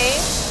gray,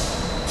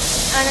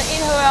 and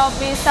it will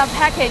be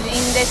sub-packaged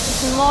in this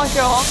small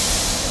jar.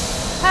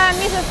 Hi,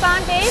 Mr.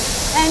 Sandeep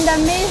and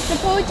Mr.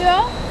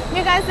 Pujo.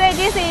 You can say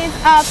this is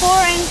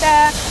pouring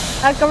the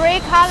gray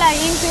color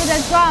into the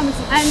drums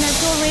and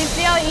to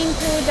refill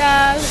into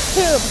the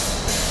tubes.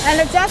 And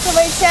just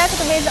we checked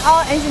with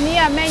our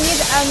engineer, may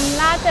need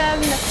another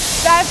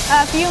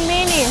few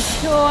minutes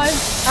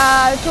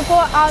to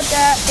pour out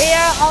the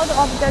air out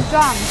of the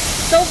drum.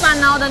 So far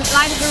now, the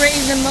light gray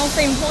is the most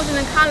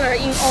important color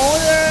in all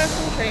the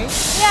countries.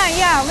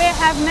 Yeah, we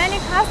have many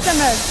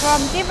customers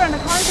from different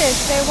countries.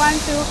 They want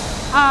to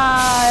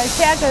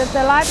check the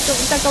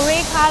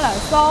gray color.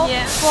 So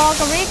for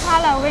gray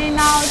color, we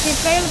now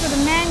developed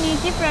many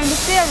different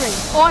series.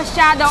 All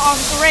shadow of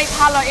gray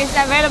color is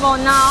available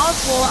now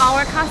for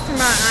our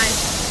customer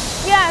eyes.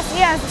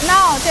 Yes.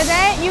 Now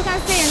today you can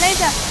see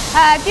later.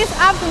 This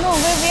afternoon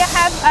we will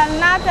have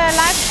another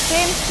live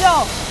stream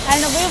show,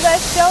 and we will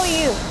show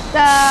you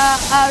the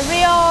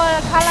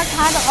real color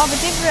card of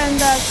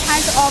different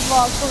kinds of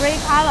gray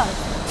colors.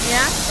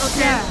 Yes,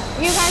 okay. Yeah.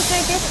 You can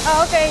see this,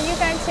 okay, you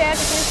can check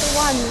this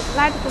one,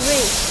 light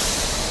gray.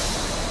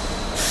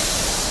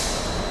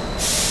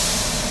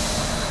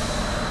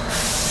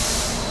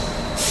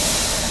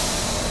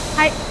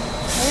 Hi.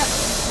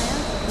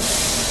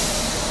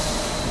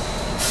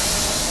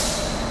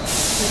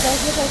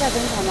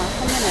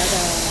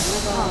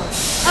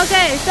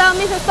 Okay, so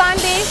Mr.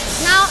 Sandy,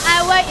 now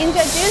I will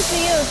introduce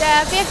you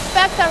the big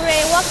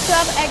factory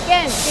workshop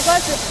again,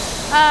 because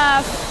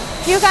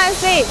you can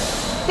see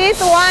this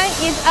one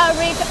is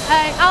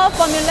our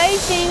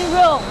formulation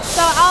room.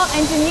 So our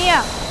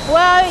engineer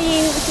will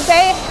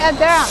stay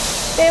there.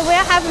 They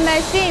will have a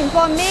machine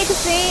for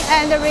mixing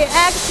and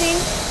reacting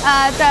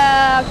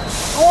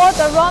all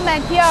the raw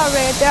material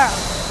there.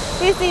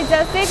 This is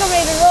the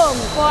secret room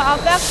for our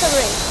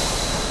factory.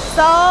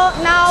 So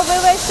now we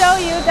will show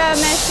you the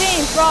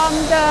machine from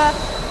the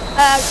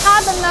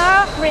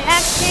hardener,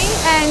 reacting,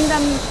 and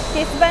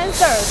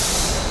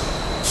dispensers.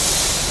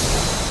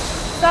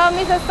 So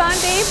Mr.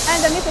 Sandeep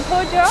and Mr.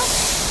 Pujo,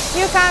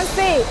 you can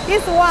see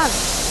this one.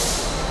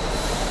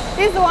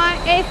 This one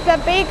is the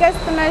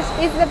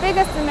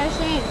biggest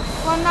machine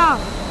for now.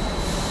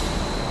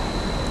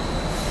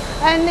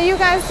 And you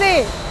can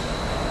see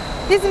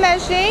this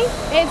machine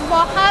is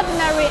for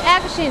hardener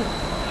reaction,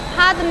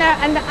 hardener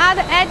and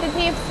other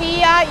additives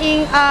here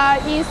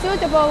in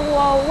suitable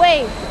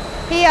way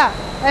here.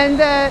 And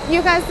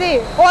you can see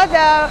all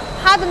the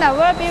hardener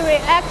will be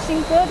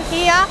reacting good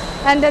here,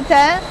 and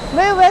then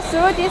we will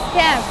through this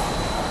tank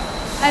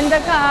and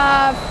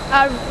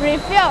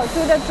refill to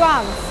the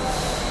drums.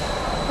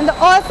 And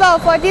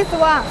also for this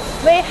one,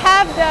 we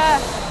have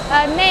the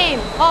name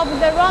of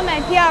the raw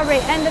material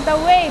and the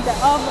weight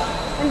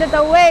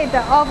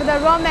of the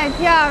raw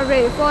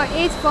material for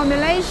each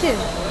formulation.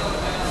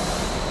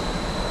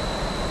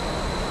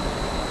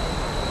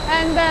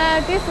 And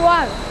this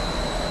one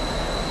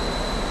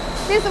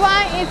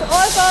is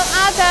also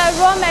other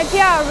raw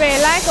material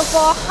like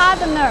for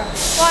hardener.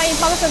 For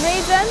epoxy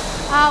reason,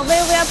 we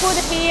will put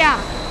here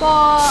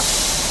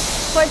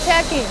for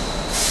checking.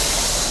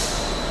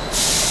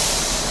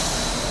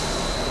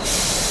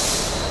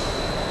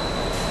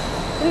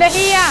 And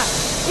here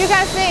you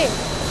can see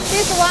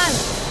this one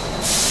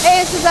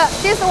is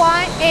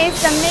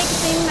the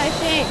mixing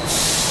machine.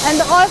 And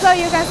also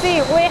you can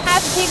see we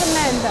have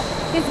pigment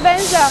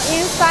dispenser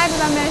inside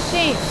the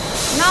machine.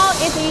 Now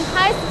it's in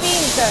high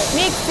speed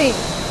mixing,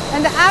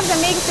 and after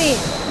mixing,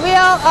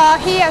 we'll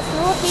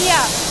through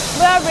here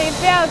will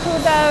refill to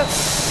the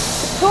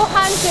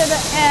 200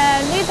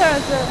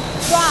 liters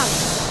drum.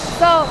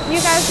 So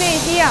you can see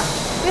here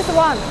this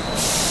one.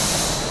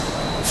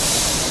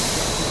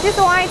 This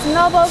one is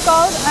noble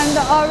gold and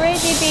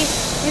already been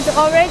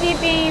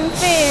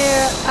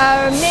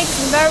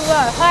mixed very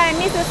well. Hi,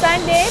 Mr.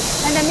 Sandy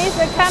and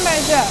Mr.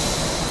 Cameron.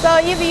 So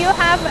if you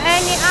have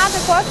any other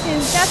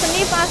questions, just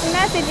leave us a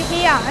message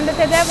here, and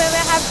today we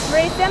will have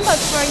free samples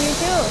for you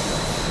too.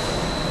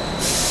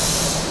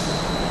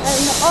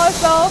 And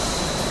also,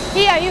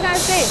 here you can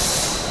see,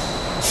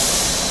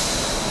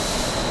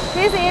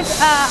 this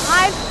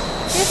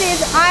is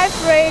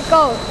ivory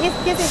gold. This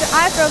is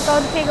ivory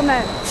gold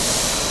pigment.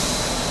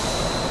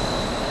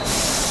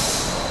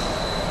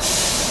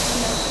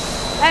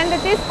 And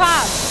this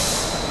part,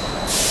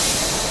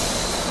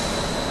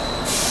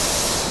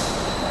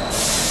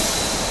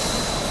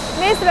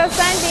 Mr.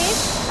 Sandy,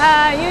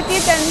 you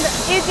didn't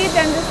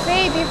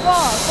see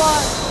before for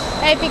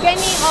a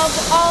beginning of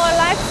our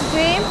live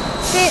stream.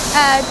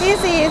 This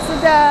is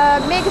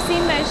the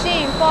mixing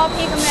machine for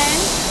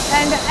pigment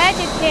and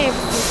additives.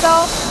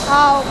 So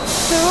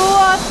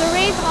through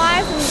 3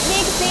 times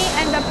mixing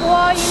and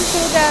pour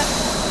into the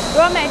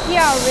raw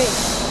material.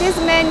 This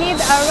may need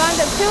around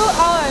 2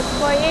 hours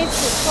for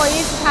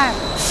each time.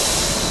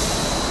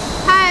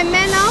 Hi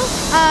Mano,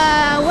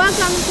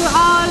 welcome to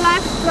our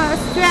live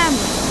stream.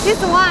 This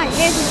one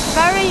is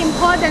very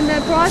important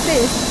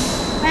process.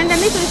 And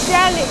Mr.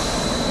 Shelley.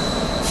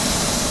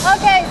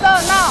 Okay, so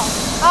now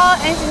our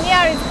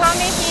engineer is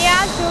coming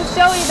here to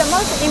show you the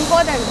most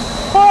important.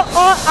 Pour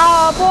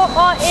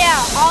all air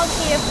out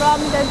here from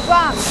the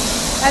drum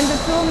and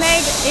to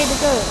make it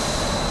good.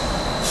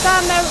 So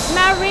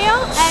Mario,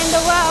 and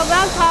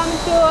welcome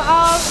to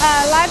our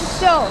live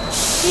show.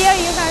 Here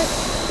you can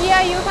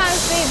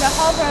see the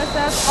whole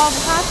process of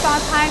Kastar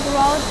tie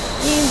grout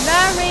in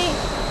very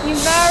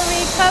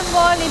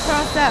carefully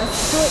processed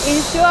to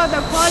ensure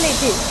the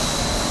quality.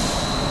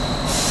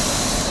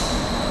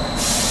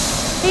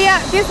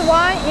 Here, this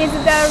one is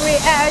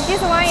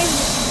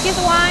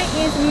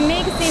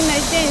mixing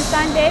machine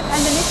Sunday,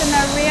 and this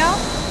Mario.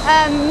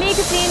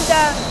 Mixing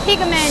the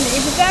pigment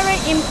is very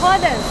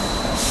important.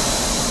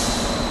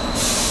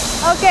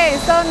 Okay,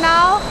 so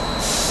now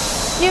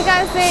you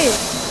can see.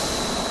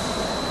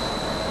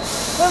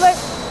 We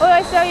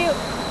will show you.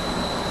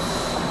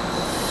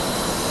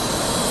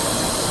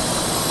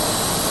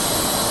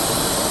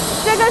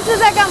 这个是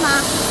在干嘛？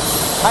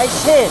排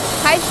气。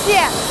排气。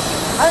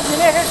它里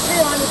面是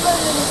气嘛，你不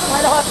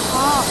排的话，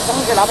东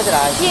西拿不起来。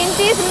In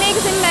this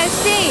mixing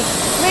machine,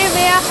 we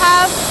will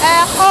have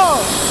a hole.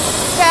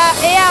 The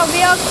air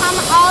will come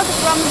out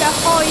from the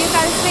hole. You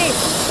can see.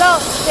 So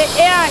the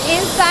air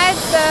inside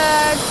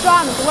the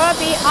drums will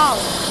be out.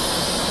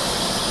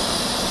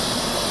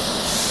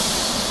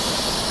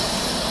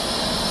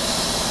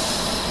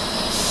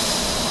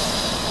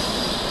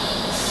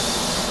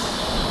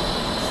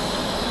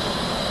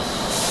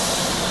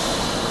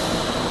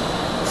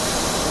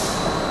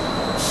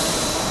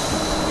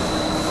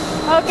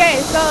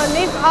 Okay, so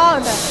leave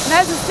out.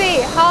 Let's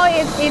see how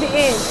it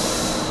is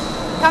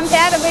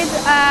compared with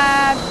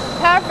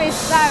perfect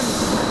time.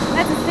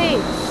 Let's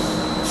see.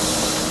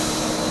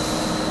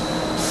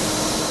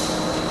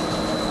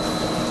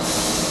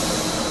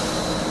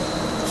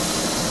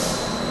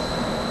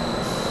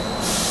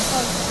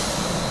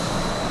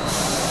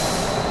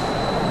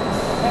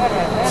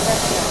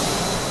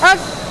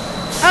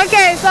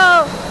 Okay,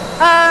 so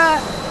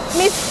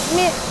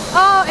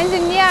our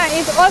engineer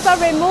is also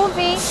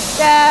removing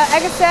the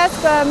excess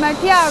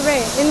material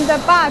in the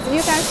bath.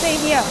 You can see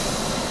here.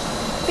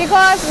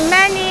 Because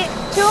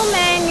too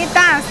many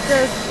dust,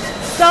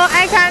 so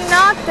I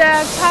cannot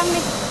come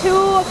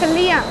too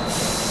clear.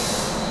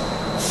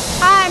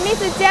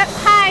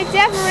 Hi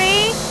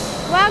Jeffrey,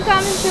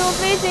 welcome to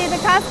visit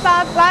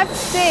Kastar live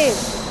stream.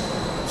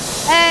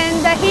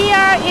 And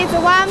here is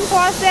one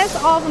process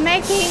of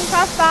making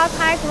Kastar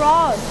tie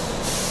grout.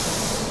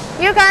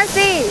 You can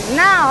see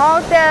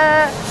now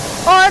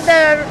all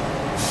the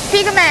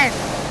pigment.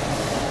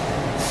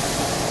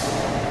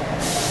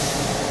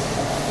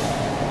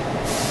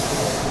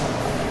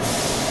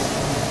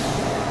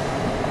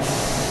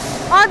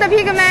 All the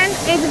pigment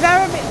is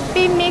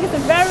being mixed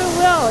very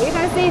well. You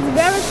can see it's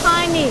very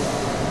tiny.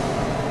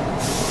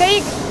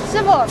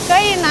 师傅可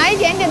以拿一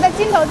点点在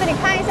镜头这里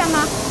看一下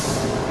吗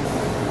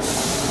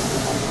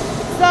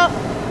 ？So，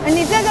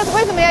 你这个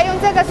为什么要用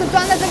这个？是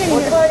装在这个里面？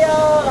我这个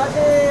要拿去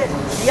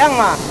洗样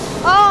嘛。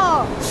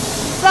Oh,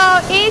 so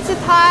each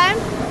time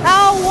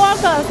our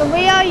workers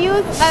will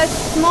use a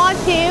small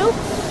tube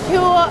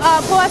to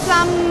pour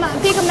some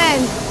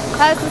pigment.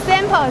 As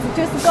samples,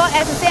 to score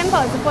as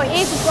samples for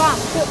each drum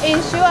to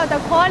ensure the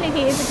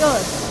quality is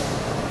good.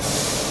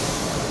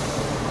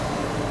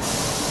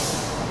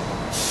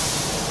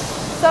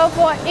 So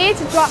for each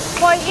drum,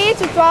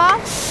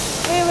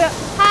 we will.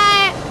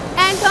 Hi,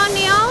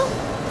 Antonio.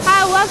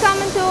 Hi, welcome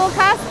to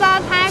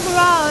Kastar tie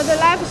grout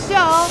live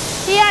show.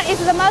 Here is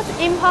the most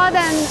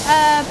important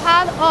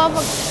part of.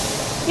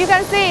 You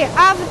can see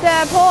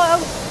after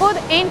put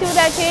into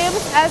the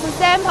tubes as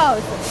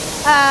samples.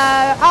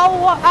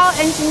 Our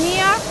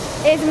engineer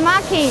is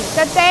marking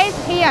the date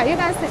here. You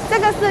can see 这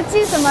个是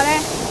记什么嘞？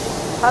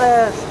它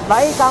的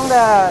来一缸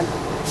的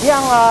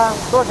量啊，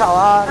多少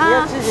啊，你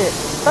要记起。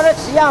它的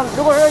起样，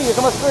如果说有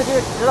什么事，就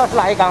知道是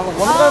哪一缸。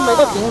我们这个每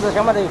个瓶子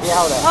全部都有编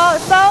号的。Oh,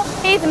 so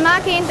he's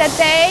marking the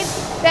date,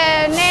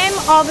 the name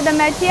of the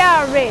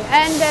material,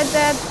 and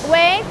the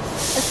weight,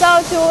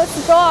 so to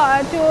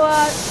store, to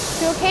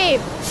keep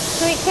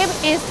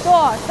in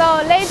store.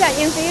 So later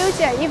in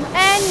future, if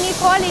any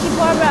quality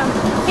problem,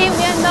 he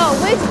will know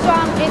which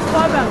drum is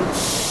problem.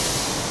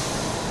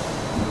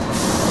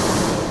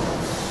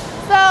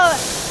 So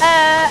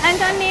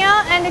Antonio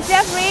and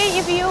Jeffrey,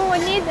 if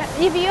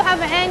you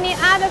have any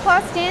other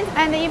questions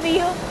and if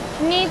you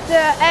need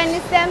any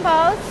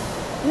samples,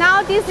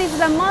 now this is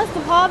the most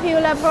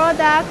popular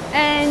product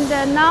and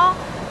now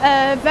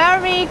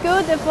very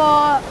good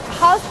for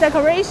house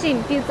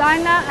decoration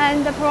designer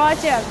and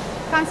project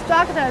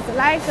constructors,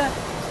 like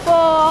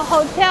for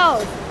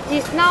hotels.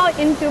 Now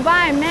in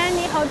Dubai,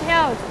 many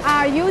hotels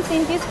are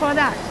using this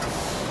product.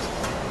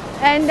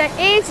 And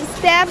each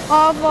step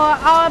of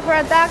our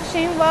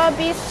production will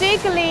be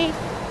strictly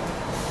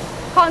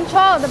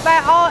controlled by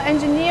our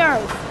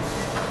engineers.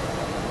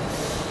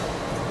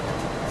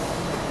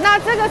 那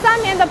这个上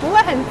面的不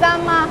会很脏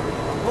吗？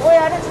不会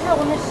啊，这是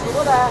我们洗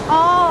过的。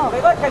哦。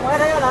每个品牌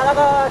它要拿那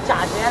个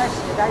甲醛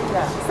洗干净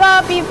的。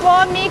So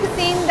before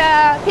mixing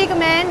the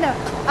pigment,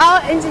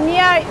 our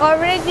engineer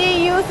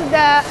already used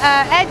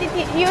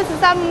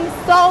some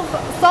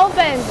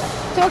solvent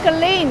to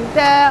clean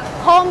the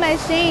whole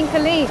machine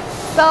clean.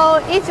 So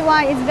each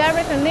one is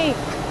very clean.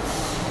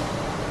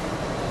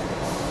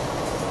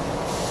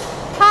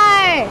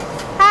 Okay.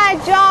 Hi,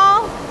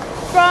 John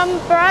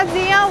from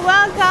Brazil.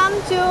 Welcome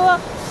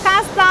to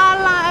Kastar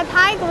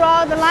Thai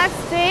Grout live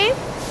stream.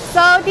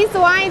 So this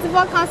one is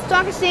for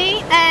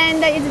construction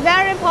and it's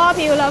very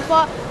popular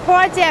for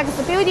projects,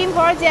 building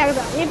projects.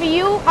 If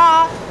you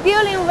are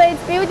dealing with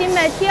building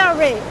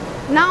material,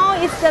 now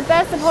it's the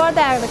best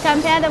product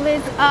compared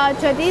with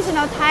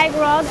traditional Thai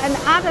grout and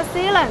other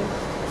sealant.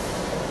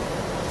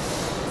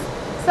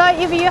 So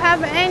if you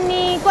have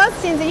any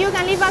questions, you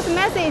can leave us a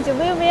message.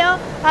 We will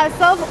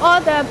solve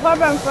all the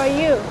problem for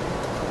you.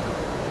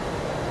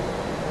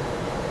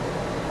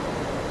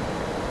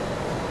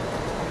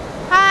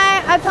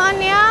 Hi,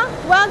 Antonia.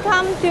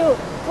 Welcome to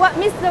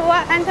Mr.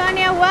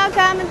 Antonia.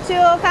 Welcome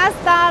to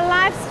Kastar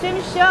live stream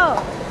show.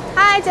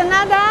 Hi,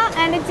 Janada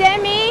and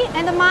Jamie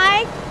and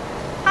Mike.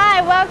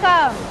 Hi,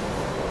 welcome.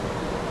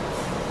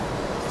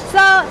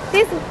 So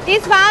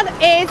this part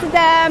is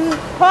the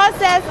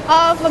process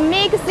of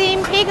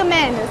mixing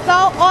pigment.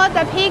 So all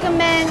the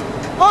pigment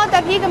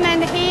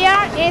here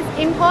is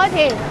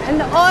imported,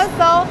 and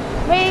also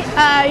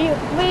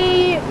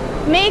we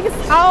mix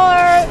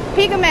our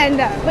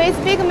pigment with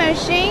pigment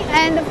machine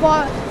and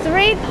for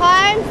 3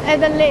 times at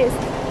least.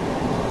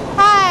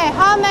 Hi,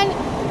 how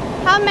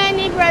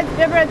many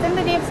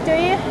representatives do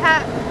you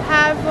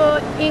have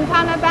in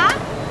Canada?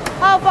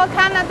 Oh, for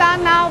Canada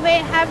now we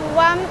have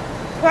 1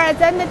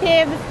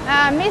 representative,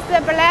 Mr.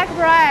 Black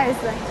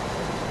Rice.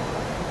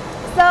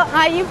 So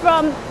are you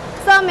from?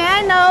 So may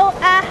I know?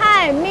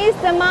 Hi,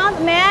 Mr.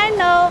 Mount. May I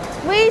know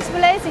which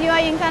place you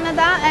are in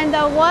Canada and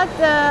what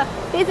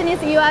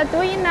business you are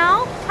doing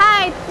now?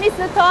 Hi,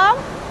 Mr. Tom.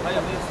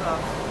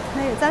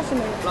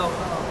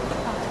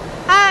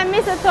 Hi,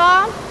 Mr.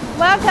 Tom.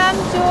 Welcome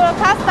to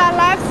Kastar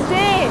live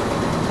stream.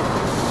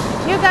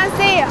 You can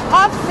see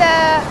off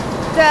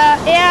the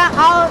air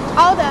out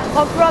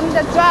from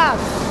the drum.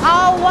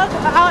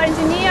 Our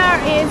engineer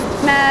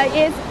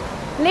is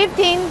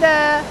lifting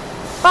the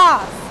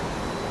bars.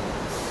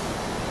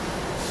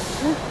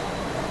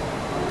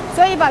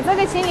 所以把这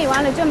个清理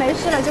完了就没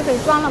事了，就可以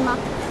装了吗？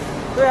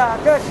对啊，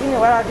这个清理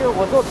完了就是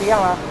我做别样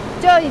了，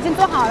就已经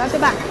做好了，对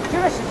吧？就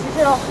是洗机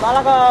器喽，拿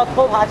那个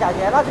拖把夹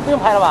起来，那就不用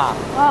拍了吧？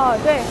哦，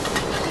对，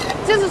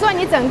就是说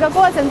你整个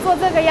过程做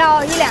这个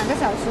要1-2个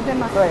小时，对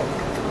吗？对。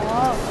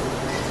哦。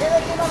现在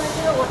阶段呢，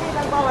就是我这一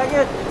缸刮完就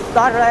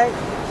拿出来，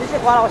机器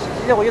刮了，我洗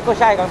机器我就做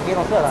下一缸别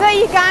种色了。这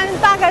一缸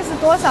大概是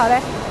多少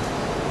嘞？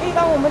这一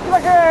缸我们这个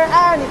是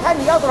按你看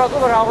你要多少做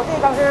多少，我这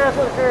一缸做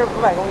的是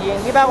500公斤，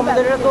一般我们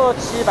都是做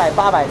700、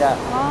800的。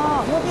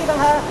哦。因为这一缸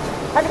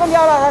它这个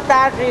料呢，它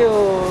单只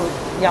有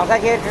2-3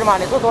千只嘛，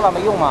你做多了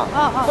没用嘛。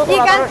做多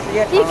了它时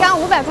间长。一缸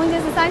500公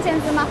斤是3000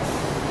只吗？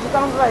一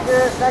缸500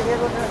只3000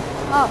多只。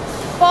哦。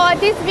For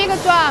this big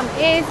drum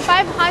is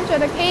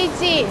 500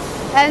 kg,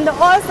 and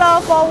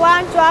also for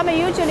 1 drum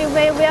usually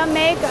we will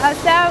make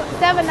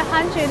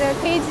 700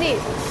 kg.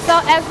 So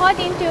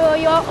according to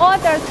your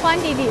order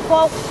quantity,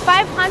 for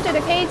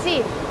 500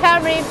 kg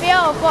can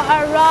refill for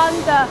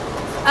around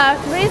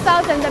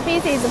 3,000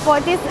 pieces for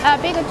this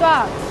big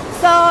drum.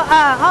 So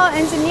our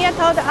engineer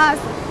told us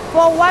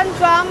for 1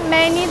 drum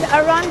may need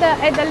around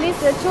at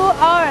least 2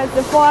 hours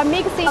for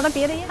mixing.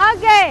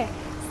 Okay.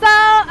 So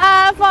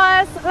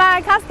for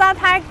like Kastar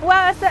Thai,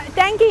 well,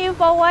 thank you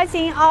for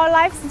watching our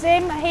live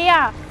stream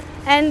here.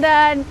 And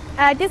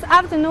this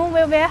afternoon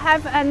we will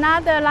have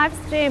another live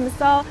stream.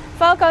 So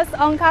focus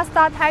on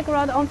Kastar Thai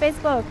Grout on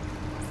Facebook.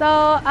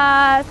 So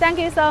thank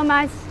you so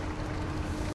much.